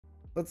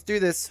let's do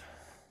this.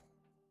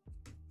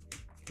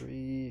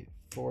 3,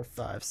 4,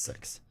 5,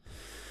 6.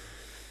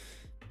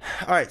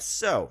 All right,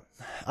 so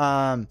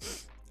I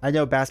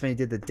know Bassman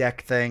did the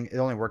deck thing. It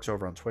only works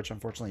over on Twitch,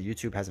 unfortunately.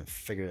 YouTube hasn't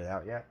figured it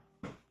out yet.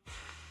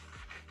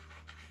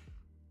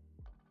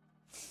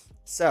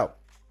 So,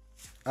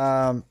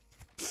 the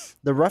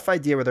rough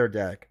idea with our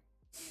deck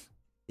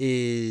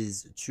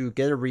is to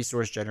get a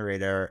resource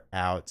generator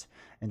out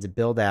and to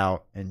build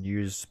out and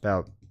use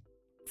about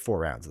 4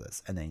 rounds of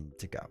this and then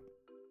to go.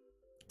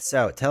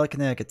 So,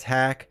 telekinetic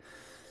attack.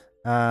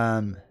 It's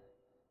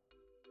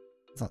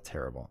not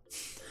terrible.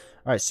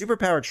 All right,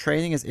 superpower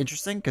training is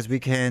interesting because we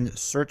can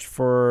search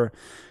for...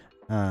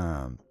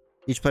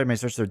 each player may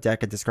search their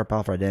deck and discard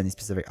pile for identity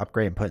specific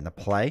upgrade and put it into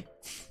play.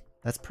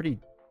 That's pretty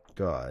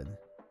good.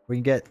 We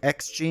can get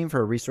xgen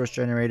for a resource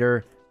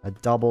generator. A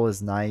double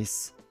is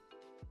nice.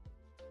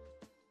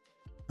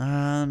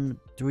 Do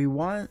we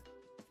want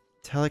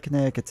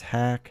telekinetic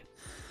attack?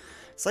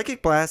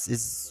 Psychic blast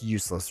is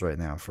useless right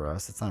now for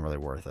us. It's not really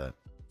worth it.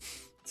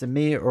 To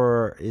me,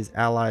 or is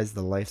allies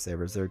the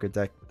lifesaver? Is there a good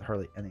deck with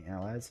hardly any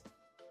allies?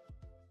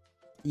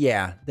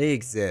 Yeah, they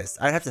exist.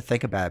 I'd have to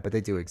think about it, but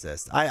they do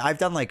exist. I've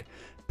done like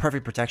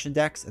perfect protection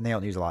decks, and they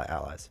don't use a lot of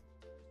allies.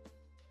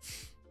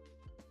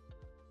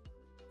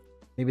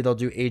 Maybe they'll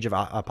do Age of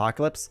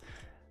Apocalypse.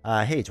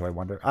 Hey, Toy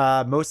Wonder.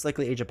 Most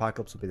likely Age of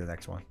Apocalypse will be the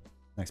next one.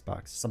 Next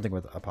box. Something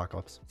with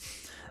Apocalypse.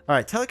 All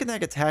right,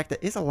 telekinetic attack.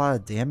 That is a lot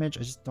of damage.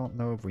 I just don't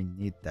know if we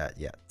need that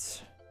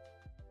yet.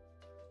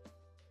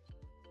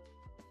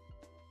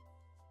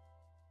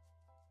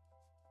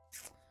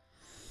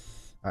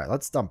 All right,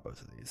 let's dump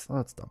both of these. All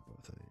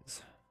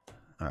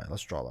right,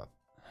 let's draw up.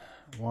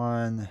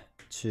 1,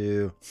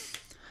 2.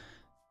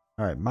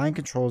 All right, mind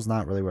control is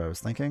not really what I was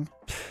thinking.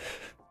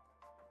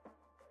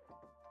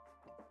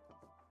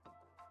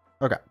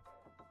 Okay,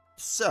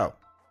 so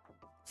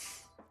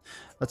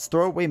let's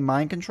throw away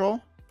mind control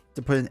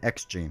to put in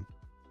xgen.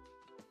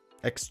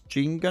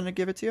 Xgen gonna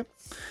give it to you.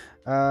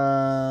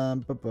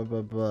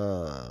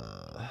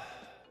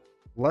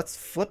 Let's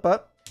flip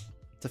up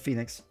to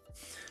Phoenix.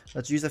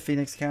 Let's use a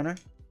Phoenix counter.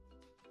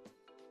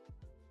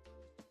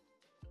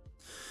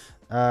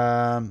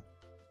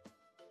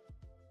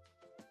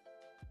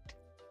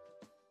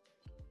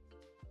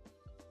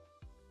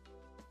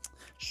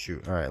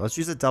 Shoot. All right, let's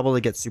use a double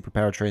to get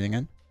superpower training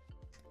in.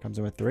 Comes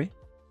in with 3.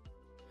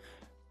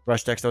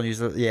 Rush decks don't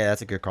use it. Yeah,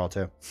 that's a good call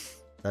too.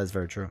 That is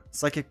very true.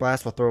 Psychic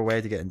blast will throw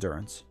away to get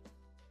endurance.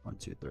 1,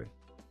 2, 3.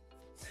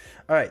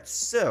 All right,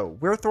 so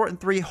we're thwarting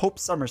 3. Hope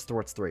Summers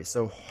thwarts 3.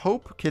 So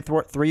Hope can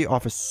thwart 3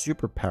 off of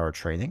superpower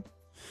training.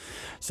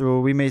 So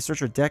we may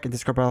search our deck and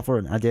discard pile for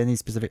an identity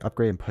specific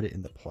upgrade and put it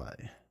into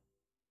play.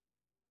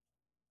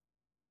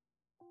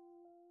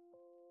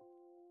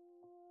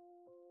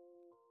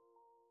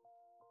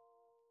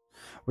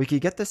 We could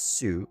get the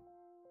suit.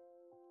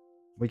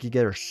 We could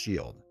get her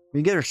shield. We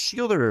can get her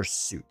shield or her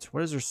suit.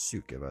 What does her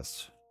suit give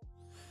us?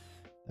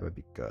 That would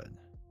be good.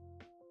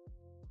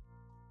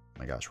 Oh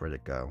my gosh, where'd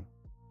it go?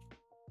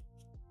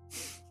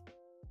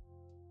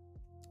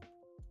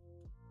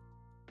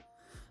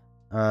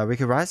 We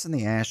could rise from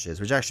the ashes,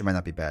 which actually might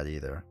not be bad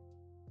either.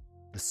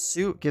 The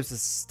suit gives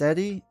us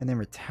steady and then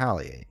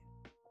retaliate.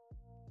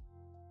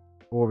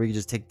 Or we could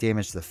just take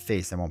damage to the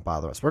face and won't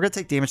bother us. We're going to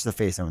take damage to the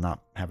face and will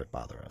not have it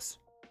bother us.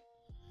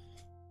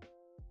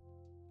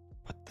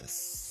 Put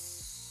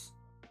this.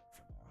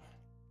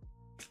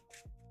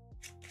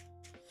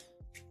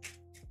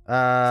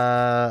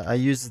 I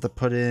use it to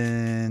put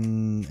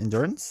in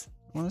endurance,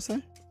 I want to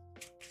say.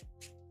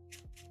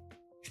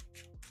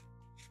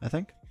 I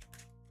think.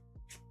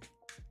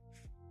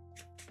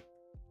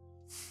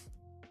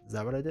 Is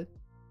that what I did?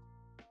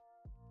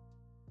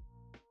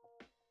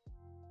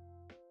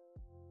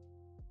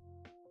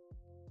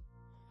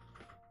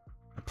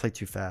 I played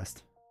too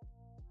fast.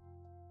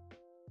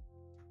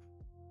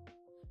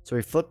 So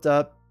we flipped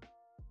up,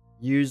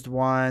 used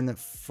one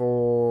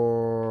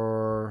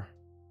for...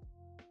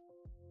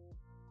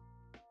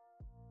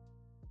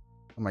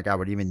 Oh my god,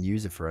 would even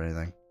use it for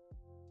anything.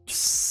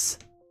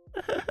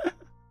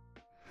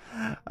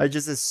 I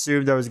just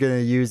assumed I was going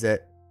to use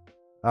it.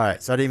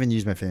 Alright, so I didn't even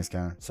use my Phoenix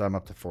counter. So I'm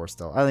up to 4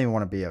 still. I don't even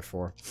want to be at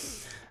 4.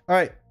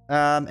 Alright,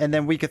 and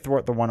then we could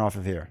thwart the one off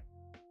of here.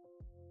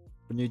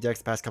 For new decks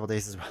the past couple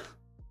days as well.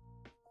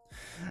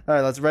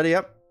 Alright, let's ready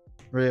up.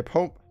 Ready up,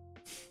 Hope.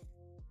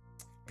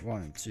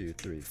 1, 2,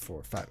 3,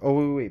 4, 5.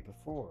 Oh, wait.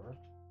 Before,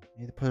 I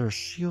need to put her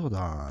shield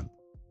on.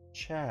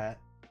 Chat.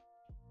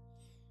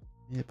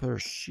 I need to put her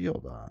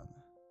shield on.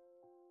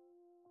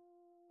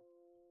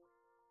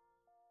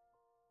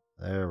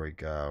 There we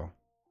go.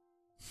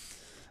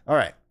 All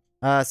right.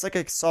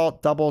 Psychic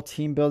Assault, double,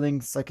 team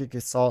building, Psychic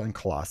Assault, and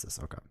Colossus.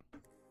 Okay.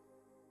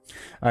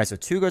 All right, so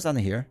 2 goes on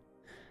to here.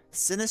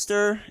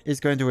 Sinister is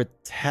going to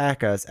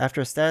attack us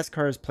after a status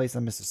card is placed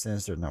on Mr.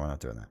 Sinister. No, we're not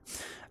doing that.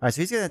 All right,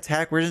 so he's going to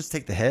attack. We're just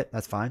take the hit.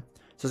 That's fine.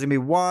 So it's going to be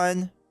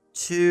 1,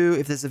 2.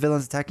 If this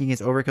villain's attacking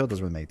against overkill,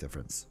 doesn't really make a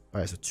difference. All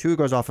right, so 2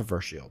 goes off of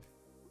her shield.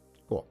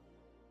 Cool.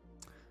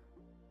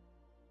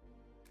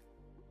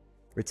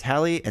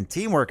 Retaliate and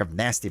teamwork of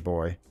Nasty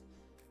Boy.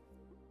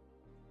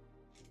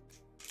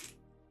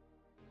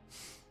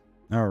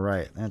 All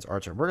right, that's our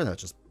turn. We're gonna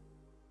just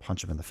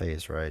punch him in the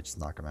face, right? Just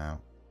knock him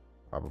out,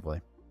 probably.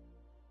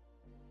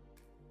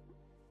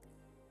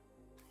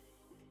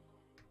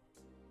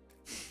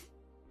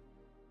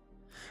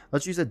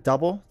 Let's use a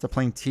double to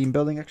playing team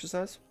building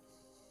exercise.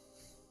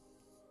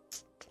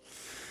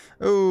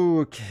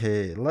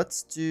 Okay,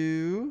 let's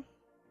do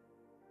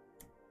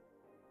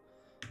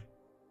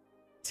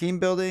team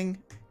building,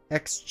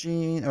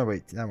 X-Gene. Oh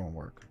wait, that won't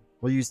work.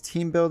 We'll use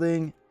team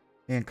building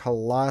and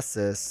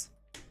Colossus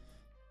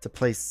to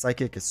play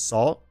Psychic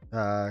Assault,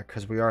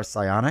 because we are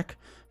psionic,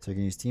 so we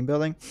can use team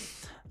building.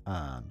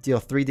 Deal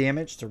 3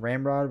 damage to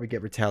Ramrod. We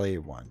get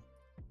Retaliate 1.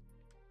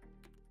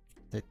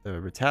 Take the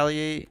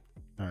Retaliate.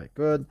 All right,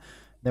 good.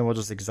 Then we'll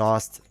just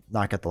exhaust,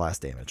 not get the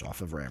last damage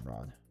off of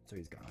Ramrod, so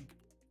he's gone.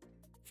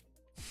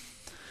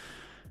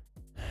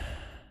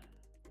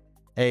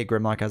 Hey,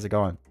 Grimlock, how's it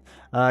going?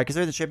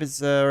 Considering the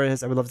champions,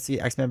 I would love to see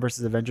X-Men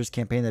versus Avengers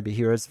campaign. That'd be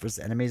heroes versus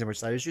enemies and which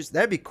side issues.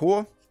 That'd be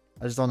cool.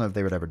 I just don't know if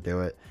they would ever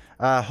do it.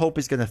 Hope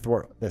is going to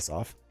thwart this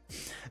off.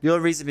 The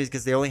only reason is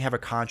because they only have a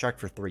contract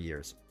for 3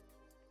 years.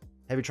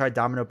 Have you tried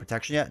Domino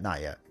Protection yet?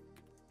 Not yet.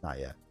 Not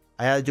yet.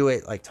 I had to do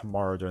it like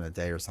tomorrow during the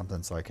day or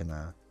something so I can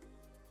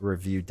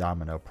review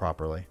Domino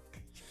properly.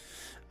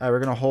 We're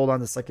going to hold on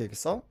to Psychic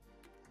Assault.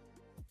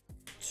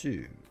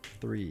 2,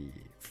 3,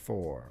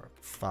 4,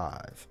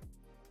 5.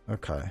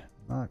 Okay.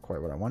 Not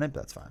quite what I wanted, but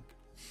that's fine.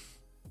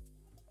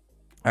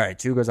 All right.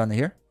 2 goes on to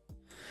here.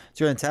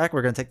 So we're going to attack.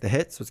 We're going to take the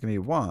hit. So it's going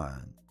to be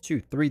 1, 2,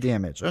 3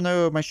 damage. Oh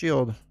no, my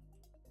shield.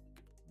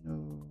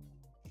 No.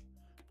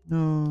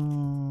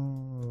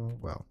 No.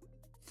 Well.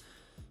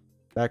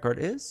 Back card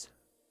is.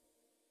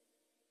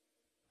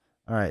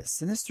 All right.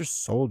 Sinister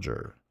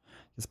Soldier.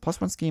 It's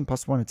 +1 scheme,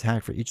 +1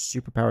 attack for each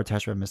superpower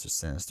attached by Mr.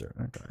 Sinister.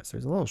 Okay. So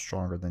he's a little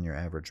stronger than your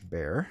average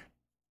bear.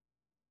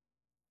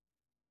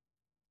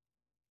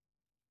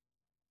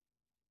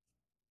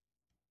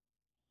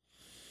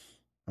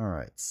 All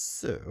right.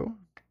 So.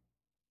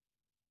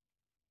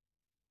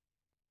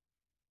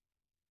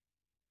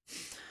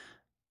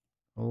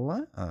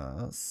 Let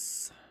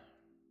us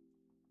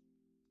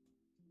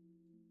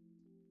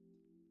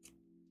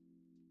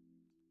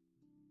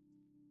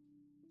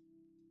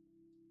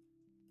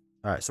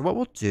all right, so what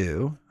we'll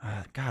do,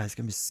 God, it's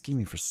gonna be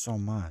scheming for so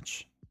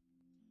much.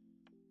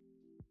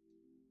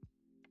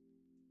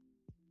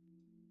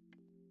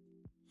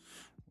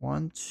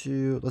 One,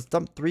 two, let's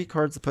dump 3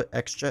 cards to put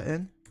X-Jet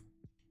in.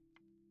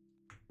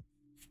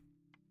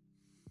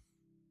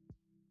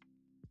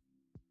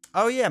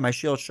 Oh yeah, my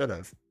shield should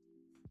have.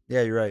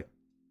 Yeah, you're right.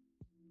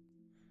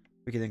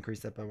 We can increase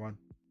that by 1.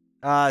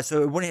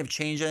 So it wouldn't have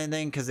changed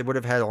anything because it would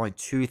have had only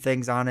 2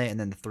 things on it, and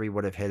then the 3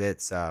 would have hit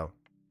it. So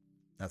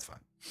that's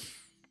fine.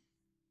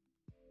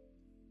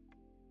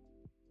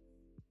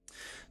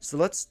 So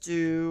let's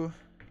do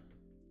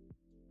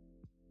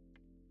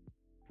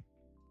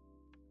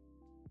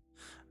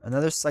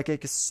another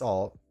Psychic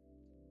Assault.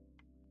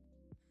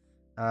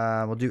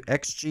 We'll do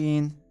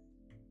X-Gene.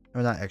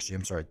 Or not X-Gene,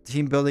 I'm sorry.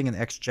 Team Building and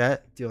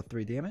X-Jet. Deal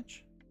 3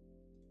 damage.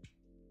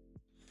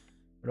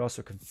 Would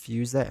also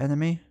confuse that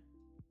enemy.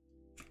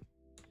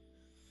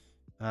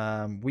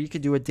 We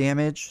could do a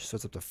damage, so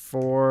it's up to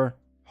 4.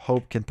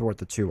 Hope can thwart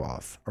the 2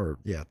 off. Or,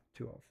 yeah,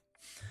 2 off.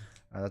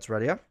 That's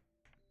ready up.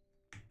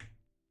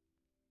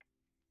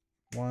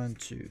 1,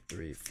 2,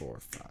 3, 4,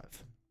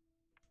 5.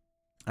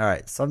 All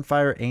right,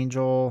 Sunfire,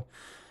 Angel.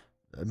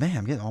 Man,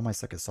 I'm getting all my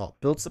Psychic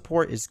Assault. Build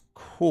support is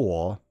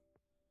cool.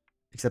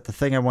 Except the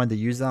thing I wanted to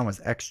use it on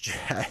was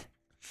X-Jet.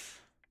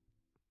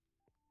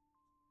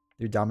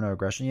 Do Domino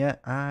Aggression yet?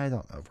 I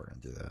don't know if we're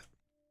going to do that.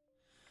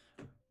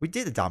 We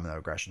did a Domino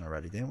Aggression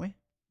already, didn't we?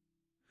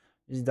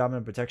 Using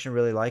Domino Protection,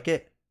 really like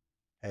it.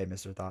 Hey,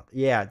 Mr. Thought.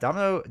 Yeah,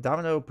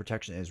 Domino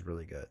Protection is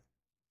really good.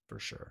 For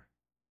sure.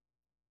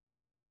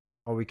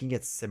 Oh, we can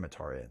get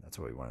Scimitar in. That's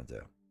what we want to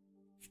do.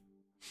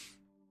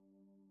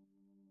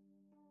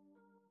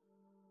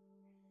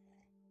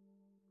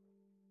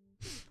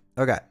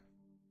 Okay.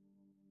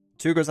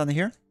 2 goes on to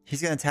here.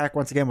 He's going to attack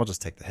once again. We'll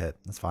just take the hit.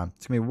 That's fine.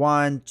 It's going to be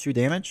 1, 2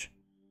 damage.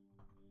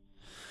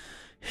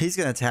 He's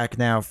going to attack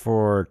now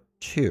for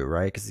 2,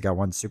 right? Because he's got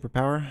 1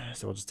 superpower.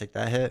 So we'll just take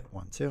that hit.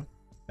 1, 2.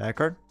 Bad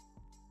card.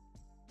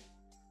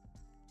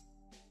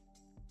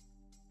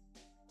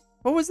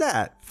 What was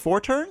that?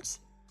 4 turns?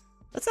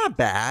 That's not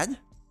bad.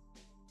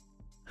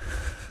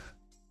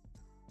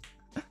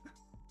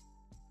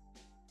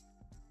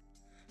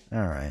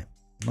 All right.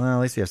 Well,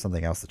 at least we have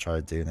something else to try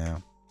to do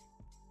now.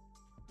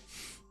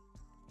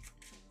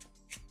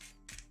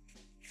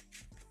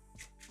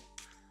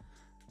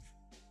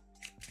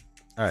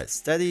 All right.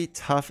 Steady,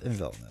 tough, and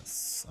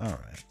villainous. All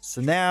right.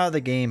 So now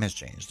the game has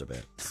changed a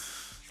bit.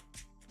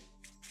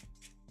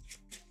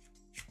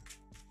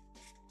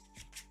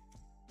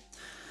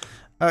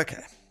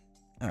 Okay.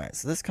 All right,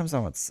 so this comes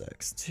on with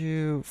 6.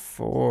 2,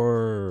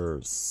 4,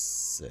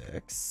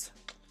 6.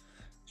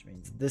 Which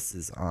means this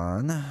is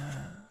on.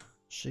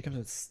 She comes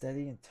with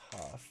steady and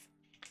tough.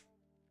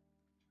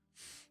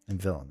 And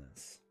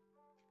villainous.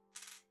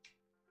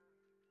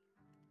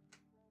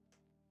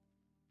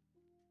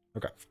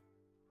 Okay.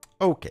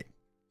 Okay.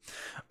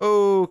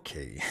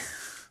 Okay.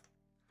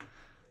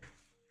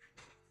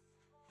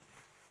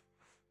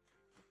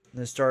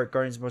 Then start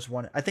Guardians Most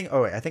Wanted. I think.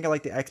 Oh wait, I think I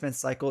like the X-Men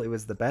cycle. It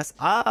was the best.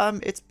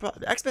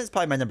 X-Men is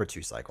probably my number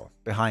 2 cycle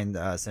behind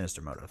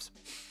Sinister Motives.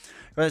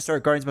 Going to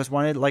start Guardians Most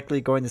Wanted.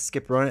 Likely going to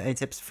skip Ronin. Any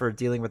tips for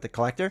dealing with the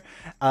collector?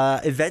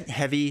 Event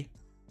heavy.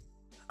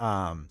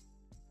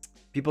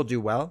 People do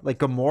well. Like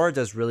Gamora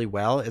does really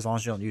well as long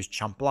as you don't use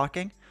chump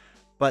blocking.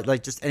 But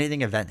like just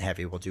anything event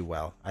heavy will do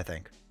well, I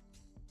think.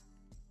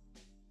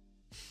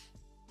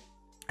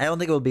 I don't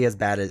think it will be as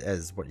bad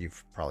as what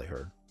you've probably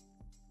heard.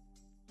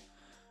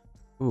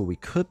 Ooh, we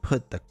could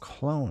put the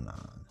clone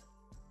on.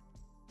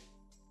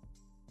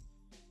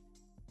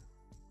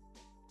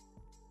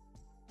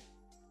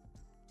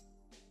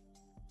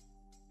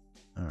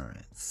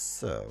 Alright,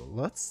 so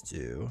let's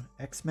do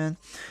X-Men.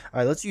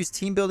 Alright, let's use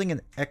team building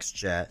and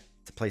X-Jet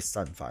to play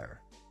Sunfire.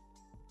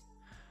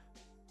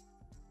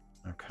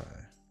 Okay.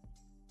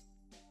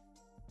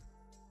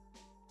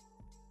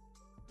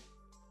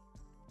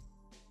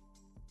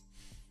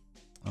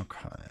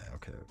 Okay.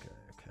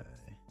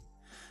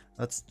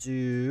 Let's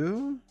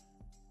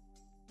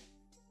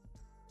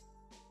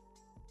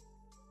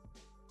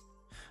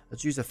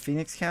use a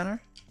Phoenix counter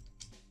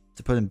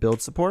to put in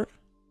build support.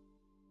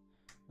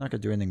 Not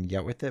gonna do anything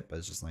yet with it, but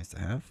it's just nice to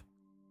have.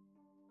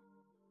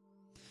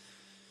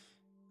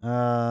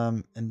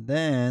 And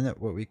then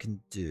what we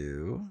can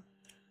do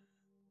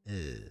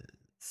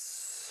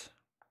is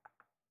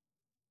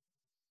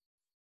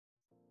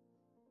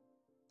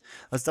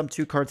let's dump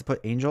 2 cards to put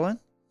Angel in.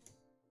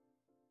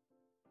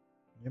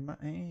 You're my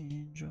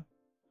angel.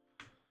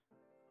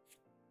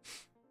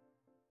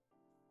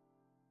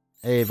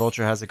 Hey,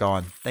 Vulture, how's it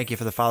going? Thank you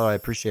for the follow. I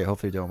appreciate it.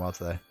 Hopefully you're doing well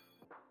today.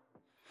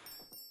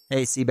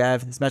 Hey,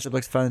 Cbav. This matchup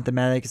looks fun and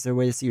thematic. Is there a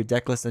way to see your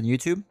deck list on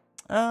YouTube?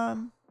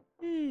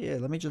 Yeah,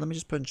 let me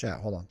just put in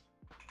chat. Hold on.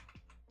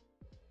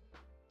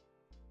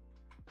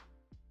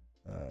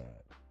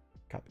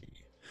 Copy.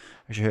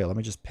 Actually, here, let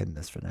me just pin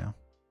this for now.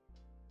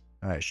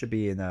 All right, should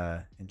be in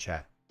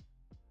chat.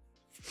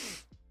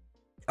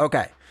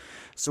 Okay.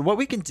 So what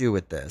we can do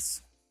with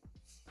this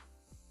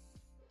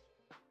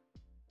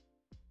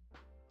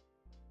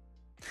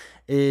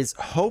is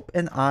Hope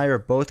and I are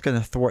both going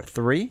to thwart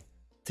 3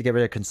 to get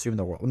rid of Consume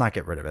the World. Well, not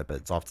get rid of it, but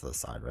it's off to the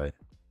side, right?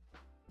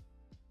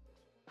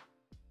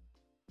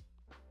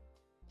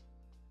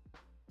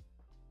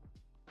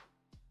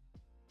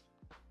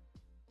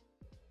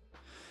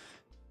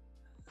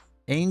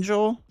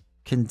 Angel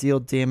can deal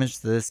damage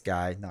to this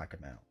guy. Knock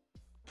him out.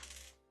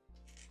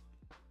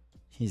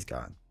 He's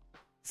gone.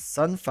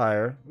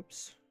 Sunfire.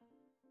 Oops.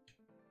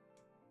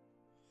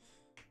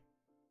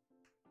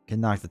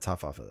 Can knock the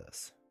tough off of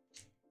this.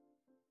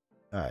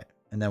 Alright.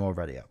 And then we'll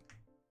ready up.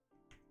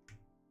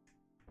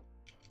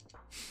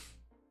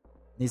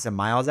 Need some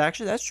Miles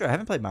action? That's true. I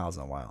haven't played Miles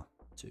in a while.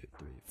 2,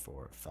 3,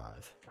 4,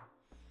 5.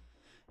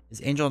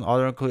 Is Angel an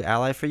auto-include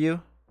ally for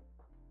you?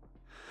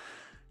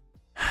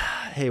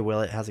 Hey,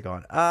 Willet. How's it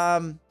going?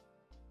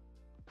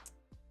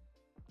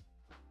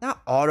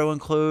 Not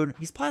auto-include.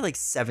 He's probably like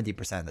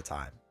 70% of the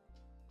time.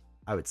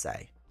 I would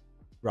say.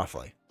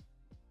 Roughly.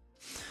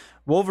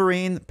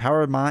 Wolverine,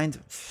 Power of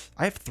Mind.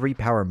 I have 3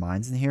 Power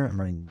Minds in here. I'm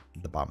running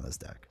the bottom of this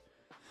deck.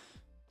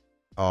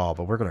 Oh,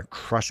 but we're going to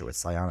crush it with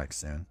Psionic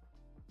soon.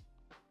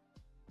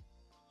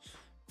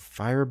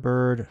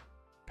 Firebird,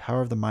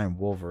 Power of the Mind,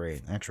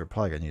 Wolverine. Actually, we're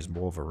probably going to use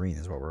Wolverine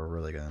is what we're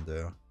really going to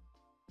do.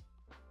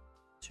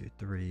 2,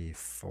 3,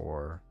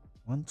 4.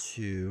 1,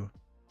 2,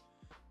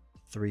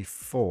 3,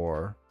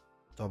 4.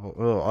 Double.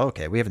 Oh,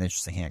 okay. We have an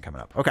interesting hand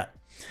coming up. Okay.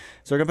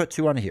 So we're going to put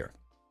 2 on here.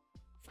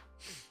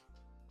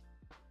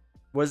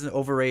 What is an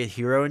overrated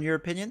hero in your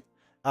opinion?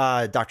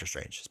 Doctor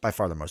Strange. It's by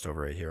far the most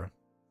overrated hero.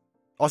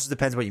 Also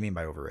depends what you mean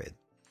by overrated.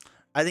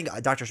 I think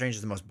Doctor Strange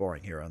is the most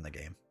boring hero in the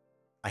game.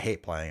 I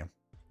hate playing him.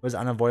 Was it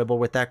unavoidable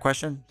with that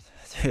question?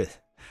 Dude,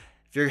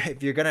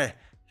 if you're gonna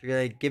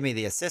give me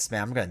the assist,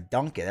 man, I'm gonna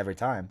dunk it every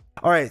time.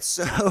 All right,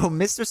 so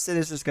Mr.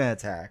 Sinister's gonna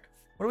attack.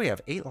 What do we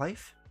have? 8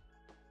 life?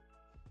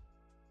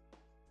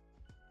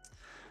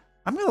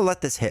 I'm gonna let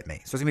this hit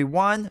me. So it's gonna be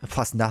 1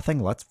 plus nothing.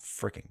 Let's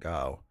freaking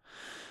go.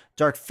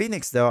 Dark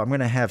Phoenix, though, I'm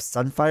going to have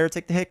Sunfire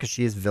take the hit because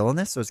she is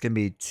villainous. So it's going to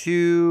be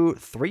 2,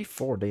 3,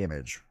 4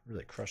 damage.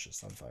 Really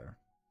crushes Sunfire.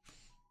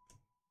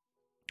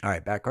 All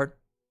right, back card.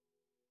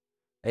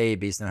 Hey,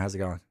 Beast, how's it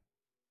going?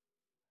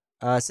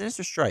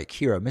 Sinister Strike,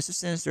 hero. Mr.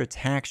 Sinister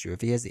attacks you.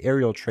 If he has the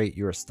aerial trait,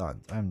 you are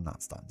stunned. I'm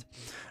not stunned.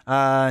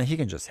 He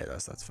can just hit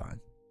us. That's fine.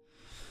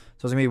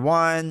 So it's going to be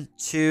 1,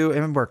 2,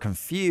 and we're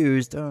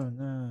confused. Oh,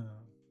 no.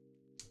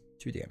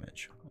 2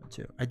 damage. 1,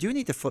 2. I do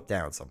need to flip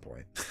down at some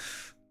point.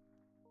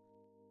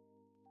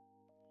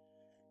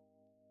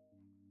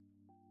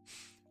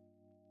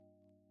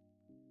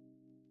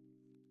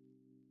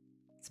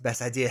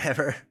 Best idea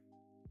ever.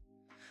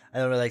 I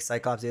don't really like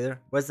Cyclops either.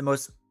 What's the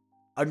most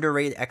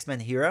underrated X-Men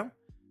hero?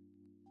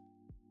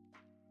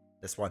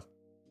 This one.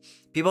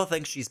 People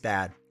think she's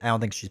bad. I don't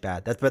think she's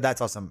bad. But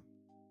that's awesome.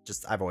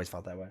 Just I've always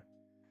felt that way.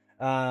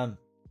 I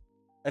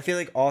feel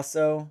like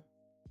also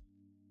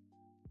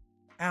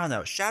I don't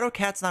know.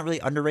 Shadowcat's not really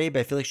underrated, but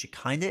I feel like she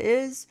kind of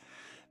is.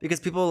 Because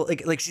people,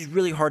 like she's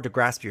really hard to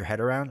grasp your head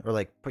around, or,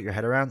 like, put your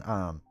head around.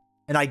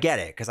 And I get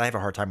it, because I have a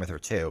hard time with her,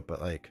 too. But,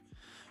 like,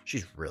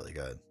 she's really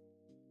good.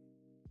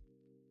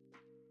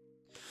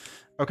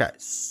 Okay,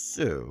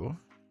 so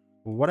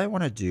what I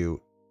want to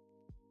do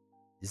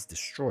is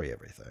destroy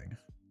everything.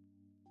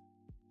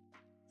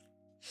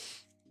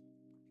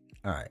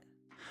 All right.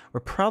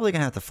 We're probably going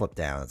to have to flip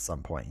down at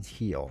some point and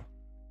heal.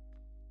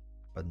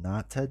 But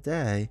not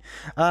today.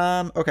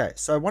 Okay,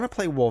 so I want to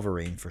play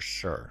Wolverine for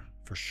sure.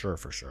 For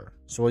sure.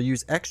 So we'll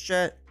use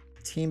X-Jet,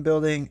 team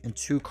building, and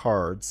 2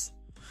 cards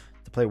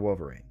to play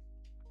Wolverine.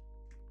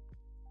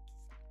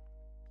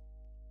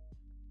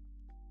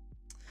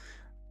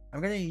 I'm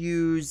going to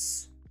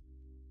use...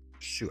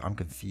 Shoot, I'm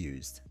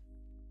confused.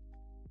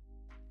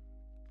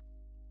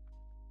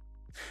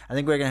 I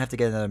think we're going to have to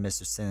get another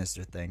Mr.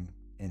 Sinister thing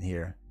in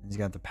here. He's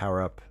going to have to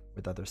power up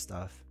with other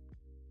stuff.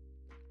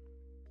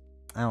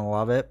 I don't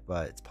love it,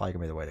 but it's probably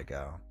going to be the way to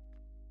go.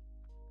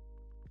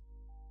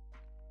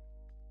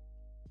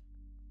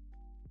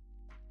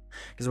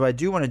 Because what I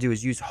do want to do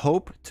is use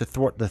Hope to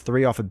thwart the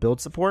 3 off of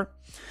build support.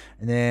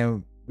 And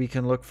then we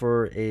can look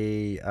for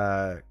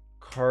a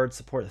card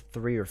support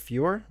 3 or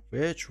fewer,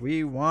 which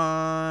we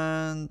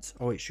want...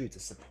 Oh, wait, shoot, it's a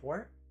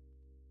support?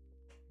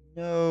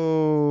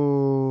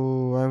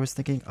 No, I was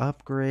thinking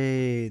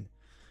upgrade.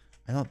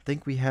 I don't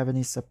think we have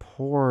any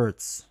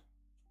supports.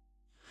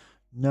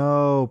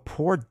 No,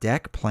 poor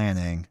deck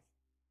planning.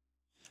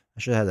 I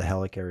should have had a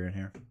helicarrier in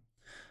here.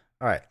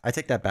 All right, I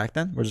take that back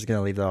then. We're just going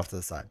to leave that off to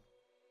the side.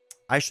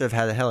 I should have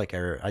had a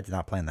helicarrier. I did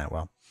not plan that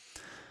well.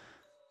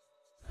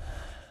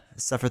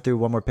 Suffer through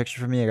one more picture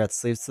for me. I got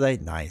sleeves today.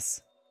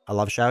 Nice. I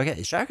love Shadowcat.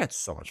 Shadowcat's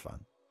so much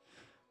fun.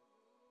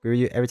 Agree with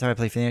you. Every time I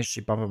play Phoenix, she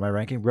bump up my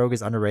ranking. Rogue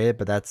is underrated,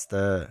 but that's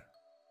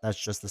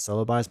just the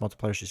solo buys.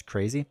 Multiplayer, she's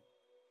crazy.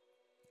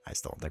 I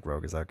still don't think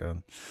Rogue is that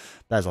good.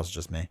 That's also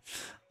just me.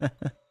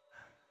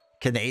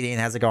 Canadian,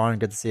 how's it going?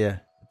 Good to see you.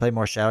 Play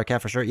more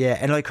Shadowcat for sure. Yeah,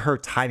 and like her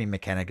timing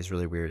mechanic is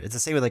really weird. It's the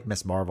same with like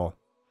Miss Marvel.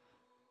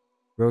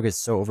 Rogue is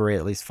so overrated,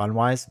 at least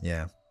fun-wise.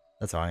 Yeah,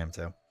 that's how I am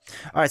too.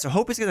 All right, so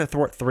Hope is going to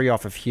thwart 3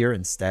 off of here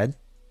instead.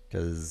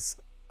 Because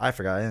I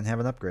forgot I didn't have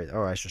an upgrade.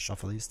 Oh, I should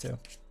shuffle these too.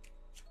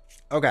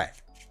 Okay.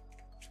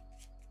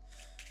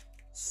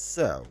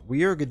 So,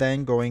 we are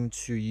then going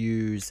to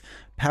use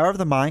Power of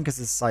the Mind, because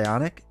it's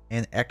psionic,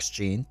 and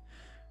X-Gene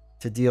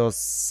to deal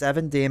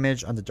 7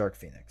 damage on the Dark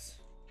Phoenix.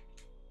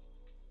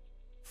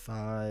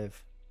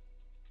 5,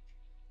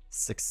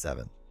 6,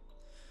 7.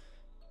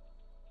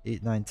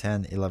 8, 9,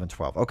 10, 11,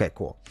 12. Okay,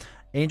 cool.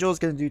 Angel is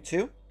going to do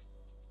 2.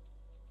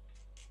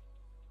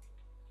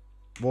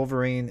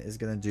 Wolverine is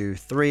going to do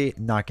 3.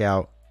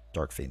 Knockout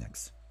Dark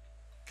Phoenix.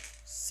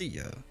 See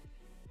ya.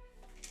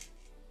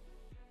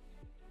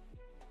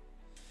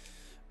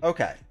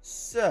 Okay,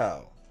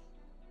 so.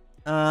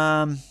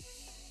 I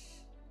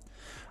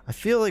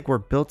feel like we're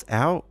built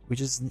out.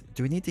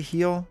 Do we need to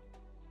heal?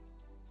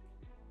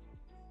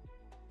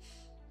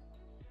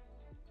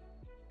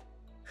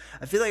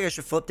 I feel like I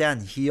should flip down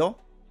and heal.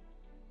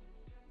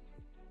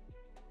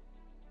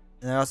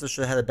 And I also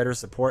should have had a better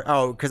support.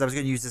 Oh, because I was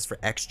going to use this for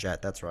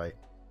X-Jet. That's right.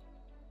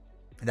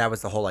 And that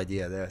was the whole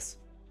idea of this.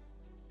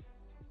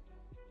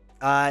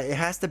 It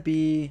has to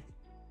be...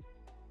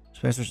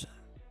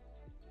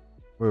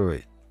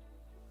 Wait.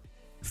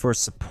 For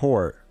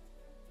support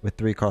with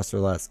 3 costs or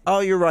less. Oh,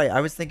 you're right.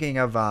 I was thinking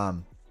of...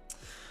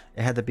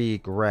 It had to be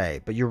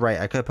gray. But you're right.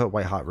 I could have put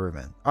White Hot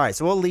Ruben. All right,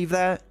 so we'll leave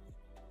that.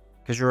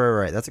 Because you're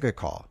right. That's a good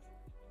call.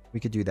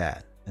 We could do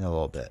that in a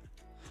little bit.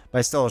 But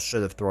I still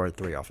should have thrown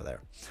 3 off of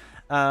there.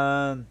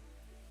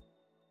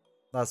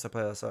 Last I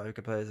played, so I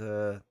could play as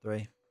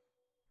 3.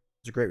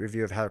 It's a great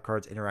review of how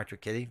cards interact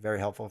with Kitty. Very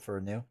helpful for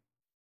a new.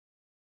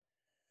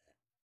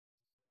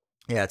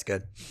 Yeah, it's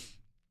good.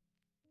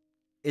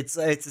 It's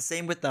the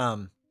same with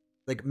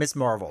like Miss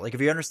Marvel. Like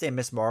if you understand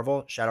Miss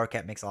Marvel,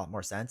 Shadowcat makes a lot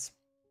more sense.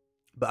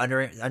 But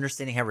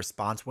understanding how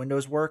response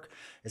windows work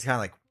is kind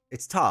of like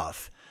it's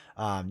tough.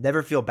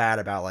 Never feel bad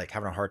about like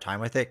having a hard time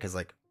with it because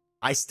like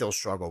I still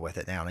struggle with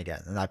it now and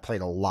again, and I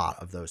played a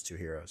lot of those 2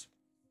 heroes.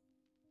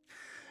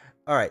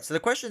 All right, so the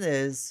question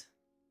is,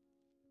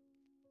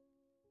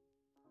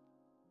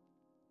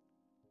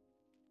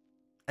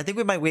 I think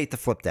we might wait to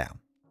flip down.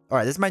 All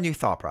right, this is my new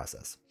thought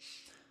process.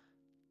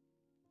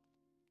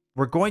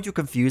 We're going to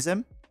confuse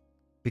him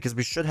because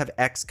we should have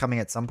X coming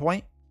at some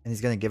point, and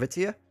he's going to give it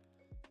to you.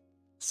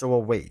 So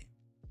we'll wait,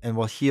 and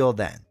we'll heal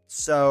then.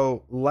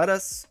 So let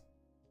us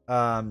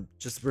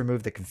just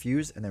remove the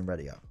confuse and then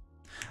ready up.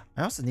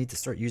 I also need to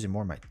start using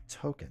more of my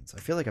tokens. I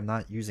feel like I'm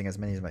not using as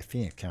many of my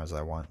Phoenix counters as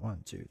I want.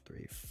 1, 2,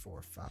 3,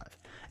 4, 5.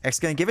 X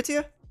gonna give it to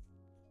you?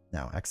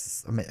 No, X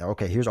is... I mean,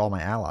 okay, here's all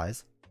my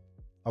allies.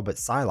 Oh, but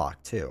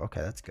Psylocke too.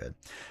 Okay, that's good.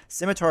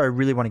 Scimitar I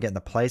really want to get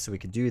into play, so we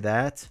can do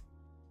that.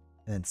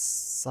 And then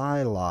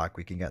Psylocke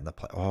we can get into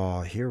play.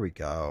 Oh, here we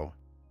go.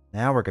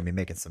 Now we're going to be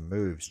making some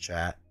moves,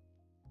 chat.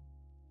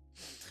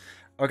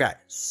 Okay,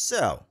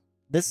 so...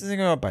 This is going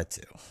to go up by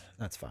 2.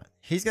 That's fine.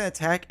 He's going to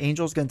attack.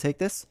 Angel's going to take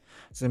this.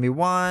 It's going to be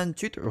 1,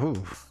 2, 3.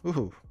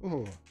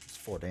 Ooh. It's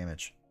 4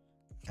 damage.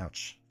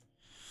 Ouch.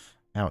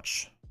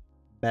 Ouch.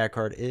 Bad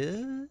card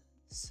is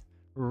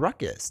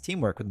Ruckus.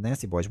 Teamwork with the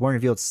Nasty Boys. One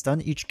revealed.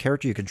 Stun each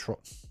character you control.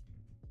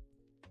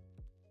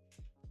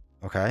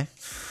 Okay.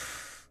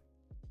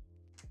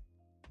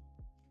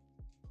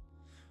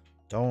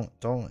 Don't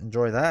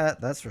enjoy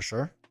that. That's for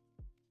sure.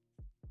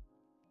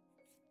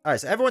 All right,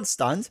 so everyone's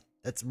stunned.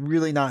 That's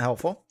really not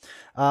helpful.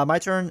 My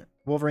turn.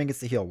 Wolverine gets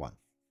to heal 1.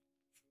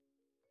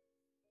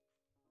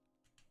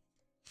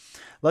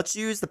 Let's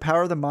use the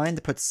power of the mind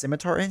to put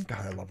Scimitar in.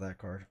 God, I love that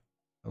card.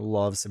 I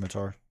love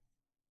Scimitar.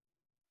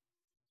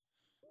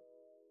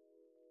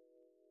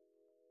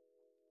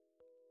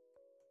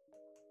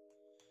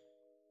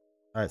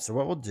 All right, so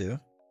what we'll do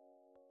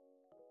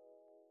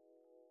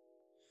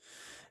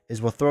is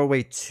we'll throw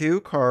away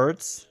 2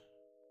 cards.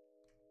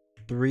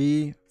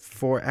 3,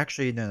 4.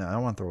 Actually, no, I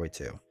don't want to throw away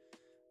 2. I'm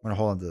going to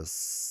hold on to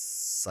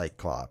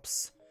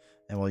Cyclops.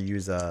 And we'll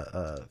use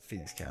a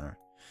Phoenix counter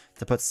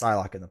to put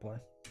Psylocke into play.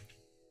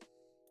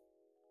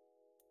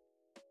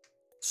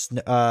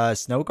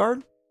 Snow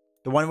Guard?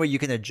 The one where you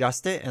can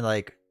adjust it and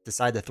like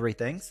decide the 3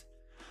 things.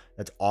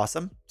 That's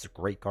awesome. It's a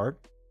great card.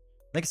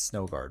 I think it's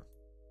Snow Guard.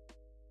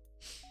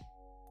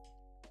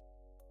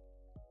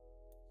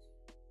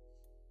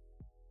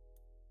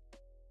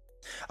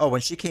 Oh,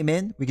 when she came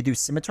in, we could do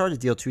Scimitar to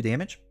deal 2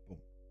 damage. Boom.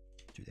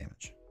 2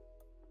 damage.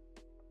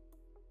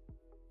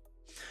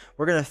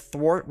 We're going to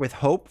thwart with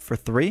Hope for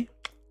 3.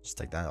 Just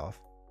take that off.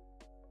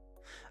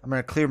 I'm going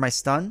to clear my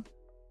stun.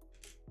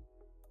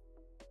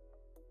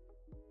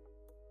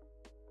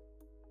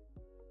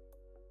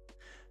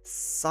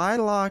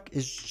 Psylocke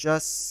is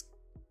just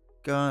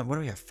gonna... What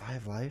do we have?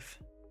 5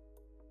 life?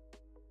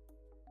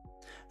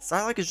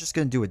 Psylocke is just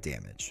going to do a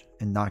damage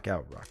and knock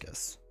out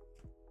Ruckus.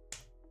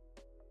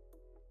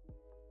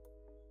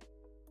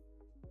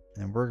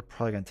 And we're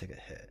probably going to take a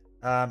hit.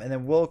 And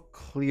then we'll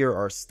clear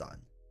our stun.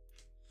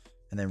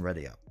 And then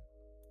ready up.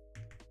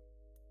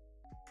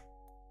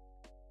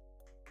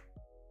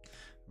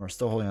 We're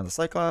still holding on to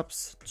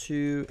Cyclops.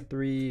 2,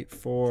 3,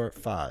 4,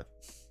 5.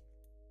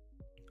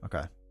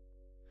 Okay.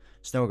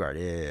 Snow Guard.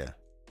 Yeah.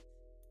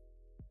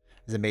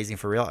 Is amazing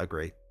for real?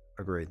 Agreed.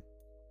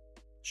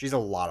 She's a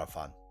lot of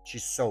fun.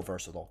 She's so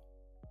versatile.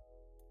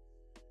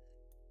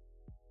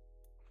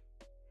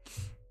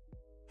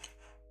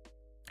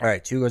 All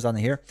right, 2 goes on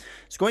here.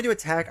 It's going to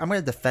attack. I'm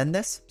going to defend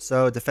this.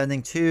 So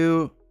defending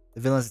 2. The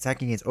villain's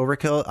attacking against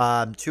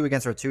overkill. 2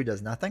 against our 2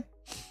 does nothing.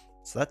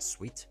 So that's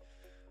sweet.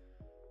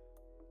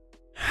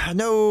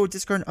 No,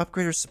 discard an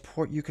upgrade or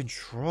support you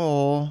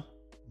control.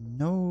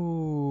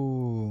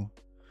 No.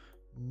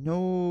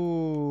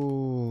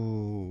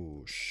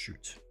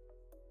 Shoot.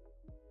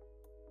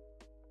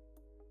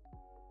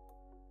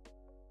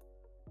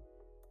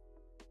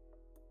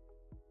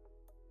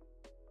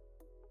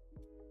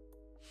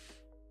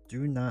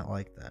 Do not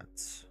like that.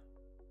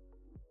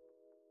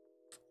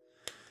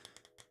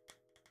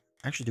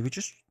 Actually, do we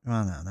just...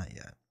 Well, no, not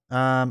yet.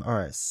 All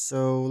right,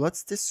 so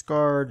let's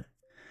discard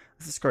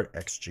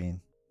X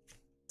Gene.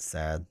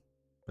 Sad,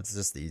 but it's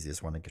just the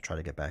easiest one to try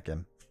to get back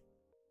in.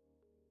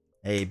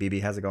 Hey,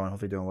 BB, how's it going?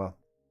 Hopefully doing well.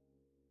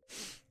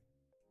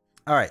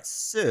 All right,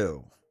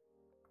 so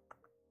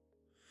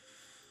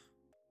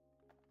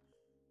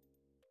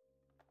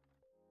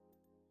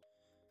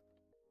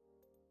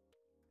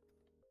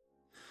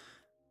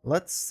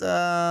let's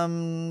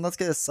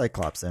get a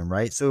Cyclops in,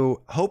 right?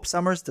 So Hope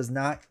Summers does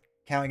not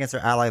count against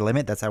our ally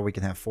limit. That's how we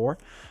can have 4.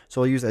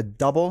 So we'll use a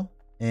double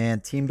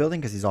and team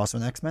building because he's also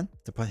an X-Men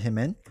to put him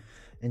in.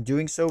 In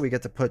doing so, we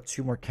get to put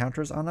 2 more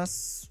counters on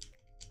us.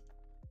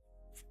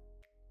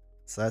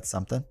 So that's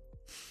something.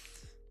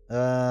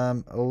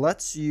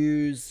 Let's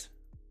use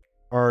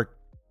our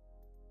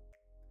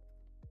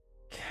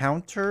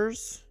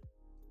counters.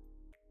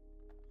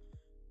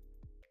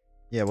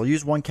 Yeah, we'll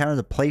use 1 counter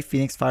to play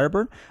Phoenix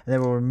Firebird, and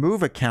then we'll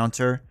remove a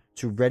counter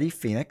to ready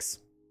Phoenix.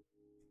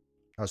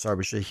 Oh, sorry,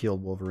 we should have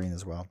healed Wolverine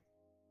as well.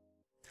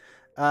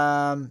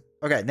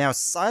 Okay, now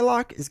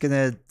Psylocke is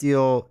gonna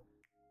deal...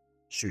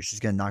 Shoot, she's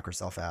gonna knock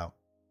herself out.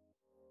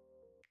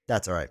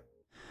 That's alright.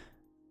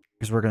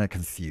 Because we're gonna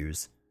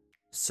confuse.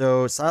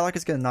 So Psylocke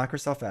is gonna knock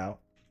herself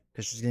out.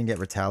 Because she's gonna get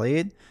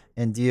retaliated.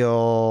 And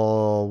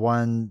deal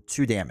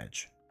 2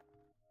 damage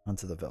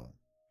onto the villain.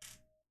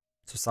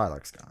 So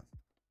Psylocke's gone.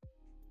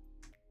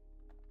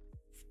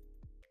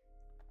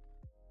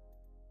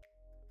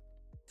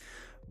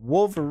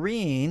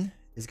 Wolverine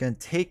is gonna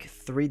take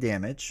 3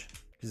 damage.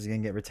 Because he's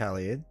gonna get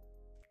retaliated.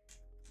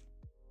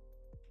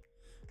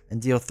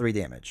 And deal 3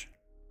 damage.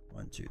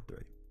 1, 2, 3.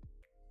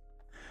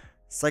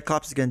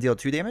 Cyclops is going to deal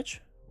 2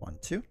 damage. 1,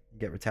 2.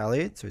 Get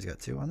retaliated. So he's got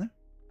 2 on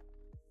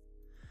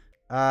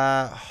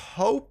there.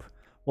 Hope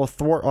will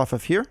thwart off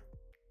of here.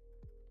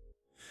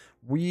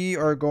 We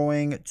are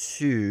going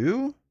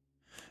to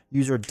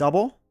use our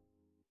double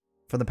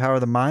from the power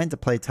of the mind to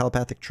play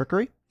telepathic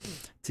trickery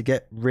to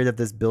get rid of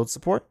this build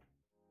support.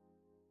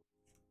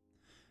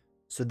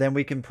 So then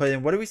we can put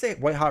in, what did we say?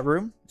 White Hot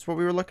Room is what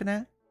we were looking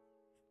at.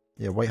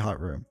 Yeah, white hot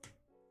room.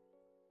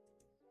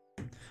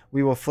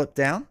 We will flip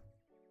down.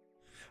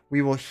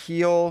 We will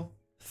heal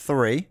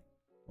 3.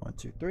 1,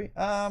 2, 3.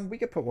 We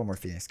could put one more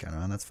Phoenix counter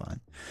on. That's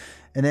fine.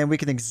 And then we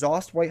can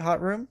exhaust white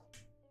hot room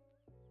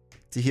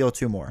to heal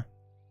 2 more.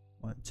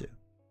 1, 2.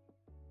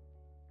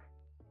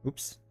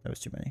 Oops, that was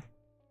too many.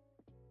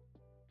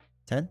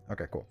 10?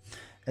 Okay, cool.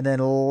 And then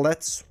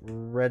let's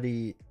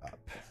ready up.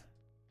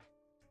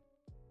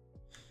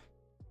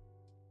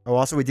 Oh,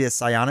 also we did a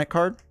psionic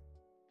card.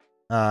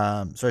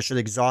 So I should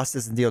exhaust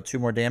this and deal 2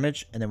 more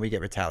damage, and then we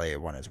get retaliate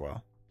 1 as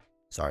well.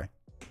 Sorry.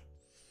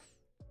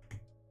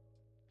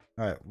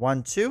 All right,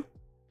 1, 2.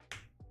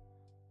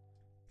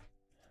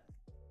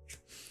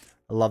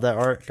 I love that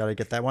art. Gotta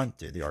get that one.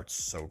 Dude, the art's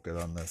so good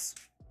on this.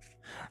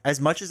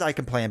 As much as I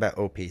complain about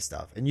OP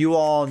stuff, and you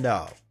all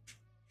know,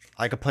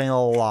 I complain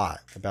a lot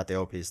about the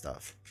OP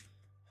stuff.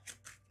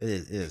 It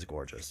is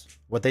gorgeous.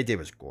 What they did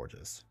was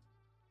gorgeous.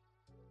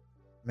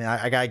 I mean,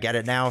 I gotta get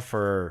it now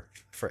for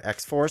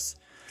X-Force.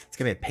 It's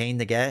gonna be a pain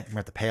to get. I'm gonna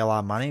have to pay a lot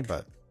of money,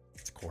 but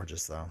it's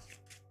gorgeous though.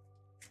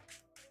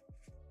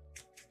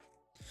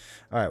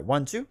 All right,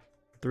 1, 2,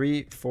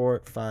 3,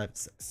 4, 5,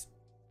 6.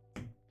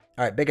 All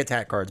right, big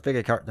attack cards. Big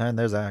attack. And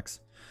there's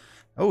Axe.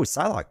 Oh,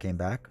 Psylocke came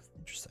back.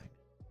 Interesting.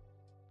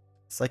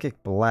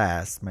 Psychic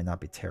Blast might not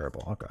be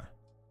terrible.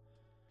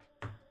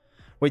 Okay.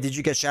 Wait, did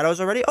you get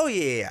Shadows already? Oh,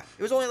 yeah.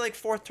 It was only like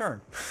 4th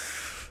turn.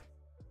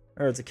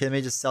 Or it's a kid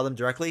me just sell them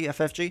directly,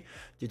 FFG?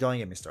 Dude, don't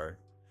get me started.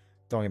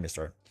 Don't get me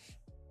started.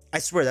 I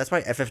swear, that's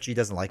why FFG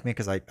doesn't like me,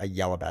 because I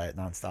yell about it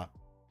nonstop.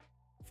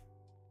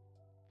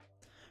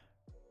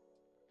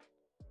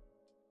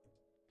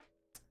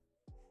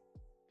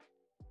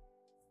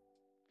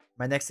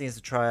 My next thing is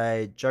to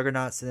try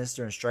Juggernaut,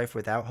 Sinister, and Strife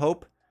without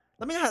Hope.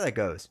 Let me know how that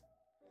goes.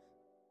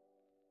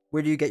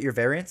 Where do you get your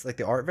variants? Like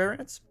the art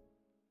variants?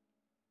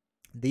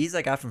 These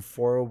I got from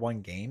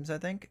 401 Games, I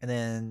think. And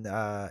then,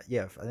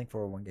 yeah, I think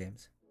 401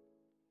 Games.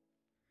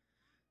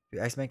 Do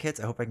X-Men kits?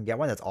 I hope I can get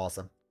one. That's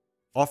awesome.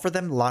 Offer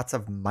them lots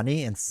of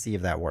money and see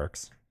if that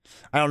works.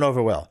 I don't know if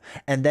it will.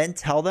 And then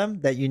tell them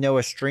that you know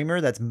a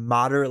streamer that's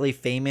moderately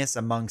famous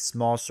among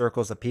small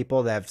circles of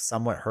people that have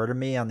somewhat heard of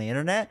me on the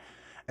internet.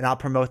 And I'll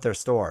promote their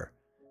store.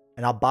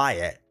 And I'll buy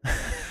it.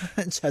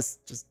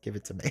 just give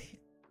it to me.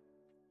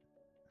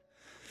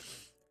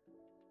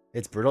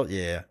 It's brutal.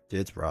 Yeah,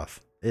 dude, it's rough.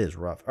 It is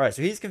rough. All right,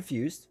 so he's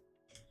confused.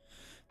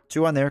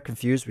 2 on there,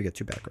 confused. We get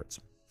 2 backwards.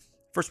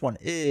 First one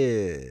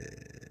is...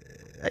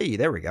 Hey,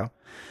 there we go.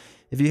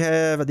 If you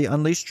have the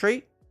Unleashed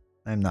trait,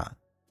 I'm not.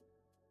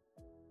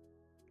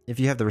 If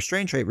you have the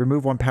Restrain trait,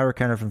 remove 1 power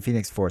counter from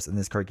Phoenix Force, and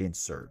this card gains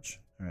Surge.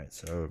 All right,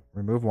 so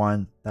remove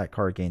 1. That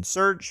card gains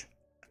Surge.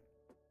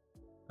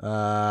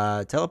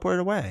 Teleport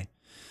it away.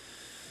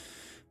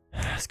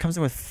 This comes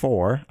in with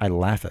 4. I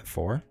laugh at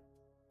 4.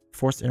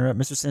 Forced interrupt.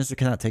 Mr. Sinister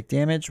cannot take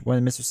damage.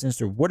 When Mr.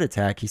 Sinister would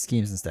attack, he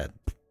schemes instead.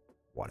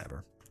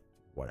 Whatever.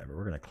 Whatever.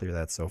 We're going to clear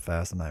that so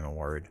fast. I'm not even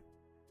worried.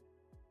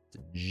 It's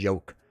a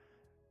joke.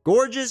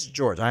 Gorgeous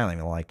George. I don't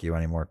even like you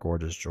anymore,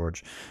 Gorgeous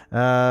George.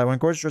 When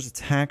Gorgeous George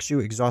attacks you,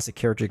 exhaust a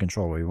character you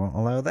control. We won't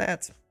allow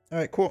that. All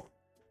right, cool.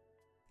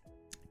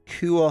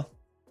 Cool.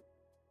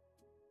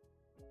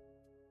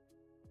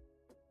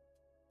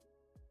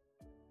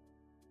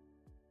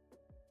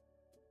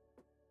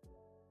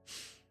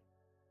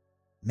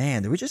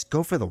 Man, did we just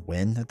go for the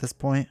win at this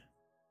point?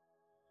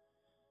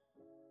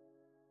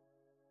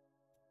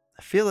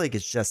 I feel like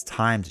it's just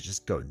time to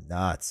just go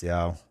nuts,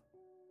 yo.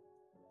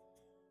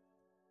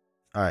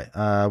 Alright,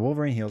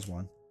 Wolverine heals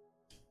 1.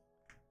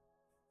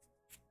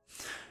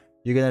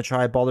 You're gonna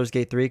try Baldur's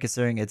Gate 3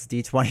 considering it's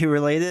D20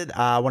 related?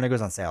 When it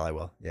goes on sale, I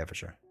will. Yeah, for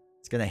sure.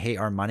 It's gonna hate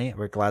our money.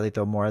 We'd gladly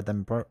throw more at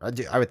them.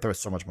 I would throw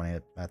so much money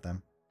at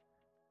them.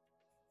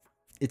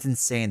 It's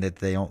insane that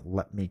they don't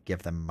let me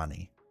give them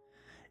money.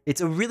 It's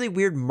a really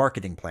weird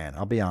marketing plan,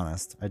 I'll be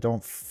honest. I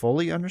don't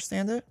fully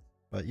understand it,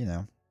 but you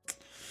know.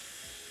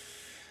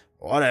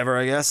 Whatever,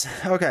 I guess.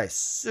 Okay,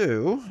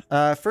 so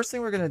first thing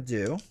we're going to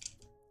do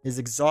is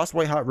exhaust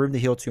White Hot Room to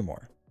heal 2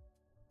 more.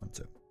 1,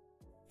 2.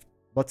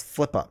 Let's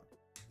flip up.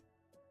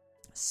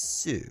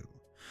 So,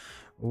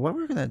 what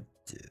we're going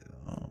to do...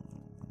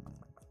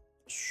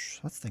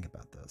 let's think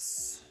about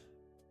this.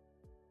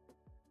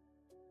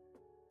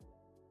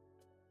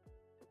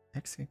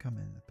 X can come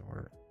in at the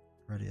word.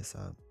 Ready us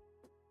up.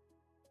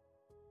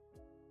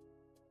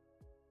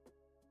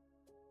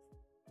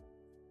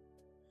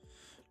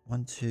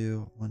 One,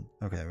 2, 1.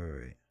 Okay,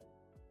 wait.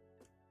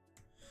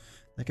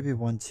 That could be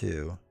 1,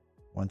 2.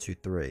 1, 2,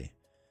 3.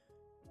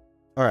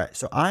 All right,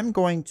 so I'm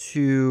going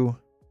to...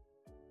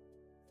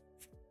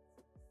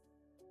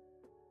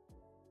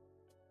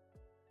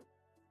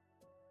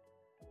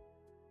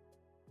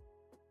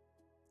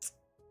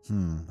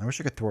 I wish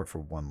I could throw it for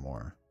 1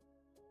 more.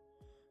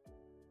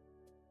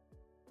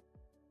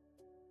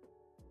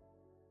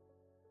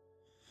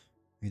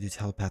 We do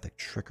telepathic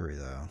trickery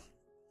though.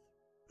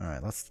 All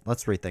right, let's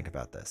rethink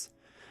about this.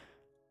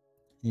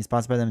 He's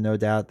sponsored by them, no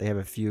doubt. They have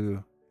a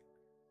few.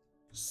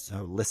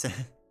 So listen,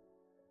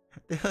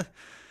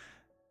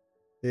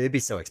 it'd be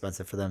so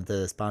expensive for them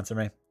to sponsor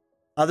me.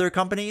 Other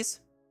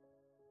companies,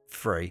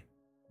 free.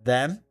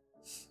 Them,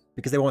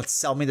 because they won't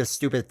sell me the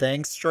stupid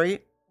thing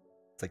straight.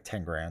 It's like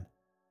 10 grand.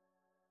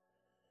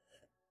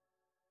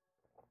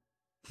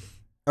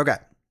 Okay.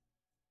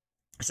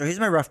 So here's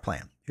my rough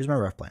plan.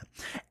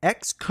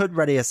 X could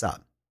ready us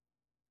up,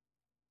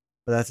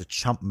 but that's a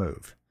chump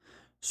move.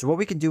 So what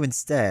we can do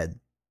instead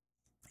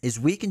is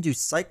we can do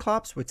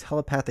Cyclops with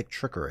telepathic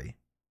trickery.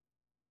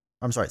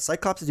 I'm sorry,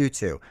 Cyclops to do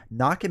 2.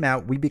 Knock him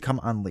out, we become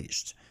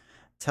unleashed.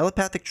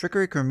 Telepathic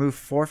trickery can remove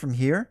 4 from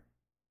here.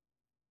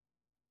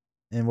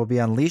 And we'll be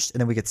unleashed. And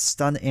then we get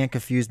stun and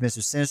confuse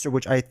Mr. Sinister,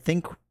 which I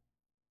think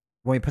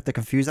when we put the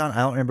confuse on,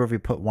 I don't remember if we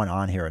put one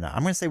on here or not.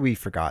 I'm going to say we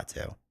forgot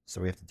to.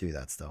 So we have to do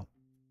that still,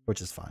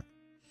 which is fine.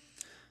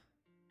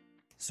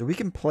 So we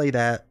can play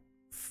that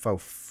for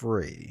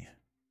free.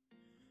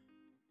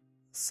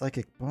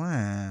 Psychic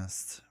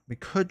Blast. We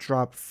could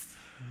drop...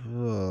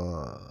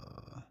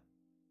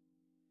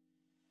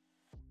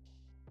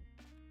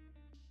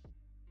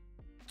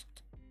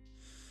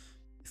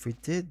 If we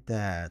did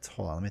that...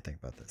 Hold on, let me think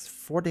about this.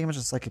 4 damage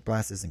on Psychic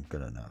Blast isn't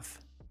good enough.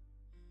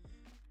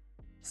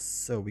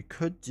 So we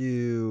could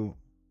do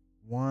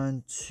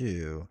 1,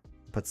 2.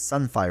 Put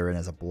Sunfire in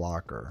as a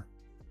blocker.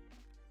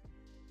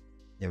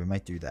 Yeah, we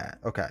might do that.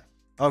 Okay.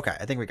 Okay,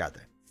 I think we got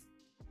there.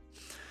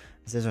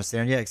 This isn't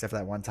standard yet, except for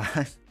that one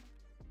time.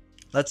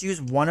 Let's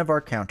use one of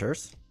our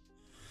counters.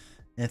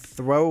 And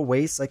throw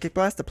away Psychic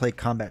Blast to play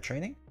combat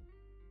training.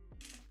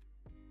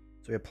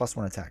 So we have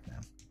 +1 attack now.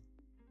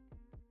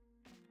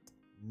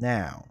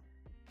 Now.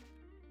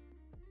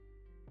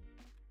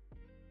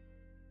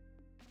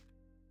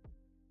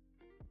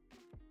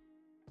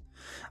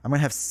 I'm going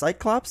to have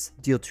Cyclops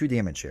deal 2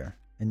 damage here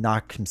and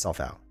knock himself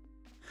out.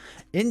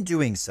 In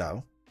doing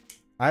so,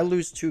 I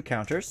lose 2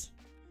 counters.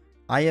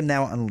 I am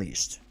now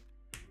unleashed.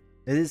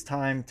 It is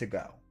time to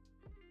go.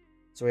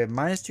 So we have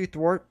 -2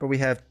 thwart, but we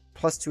have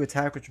 +2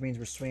 attack, which means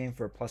we're swinging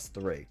for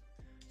 +3.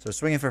 So we're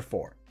swinging for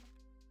 4.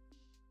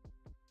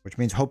 Which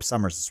means Hope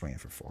Summers is swinging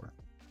for 4.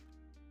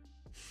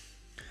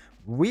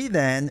 We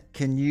then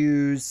can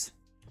use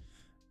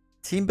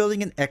Team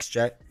Building and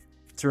X-Jet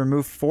to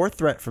remove 4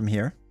 threat from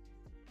here.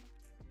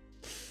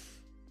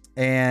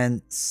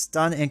 And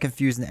stun and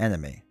confuse an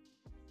enemy.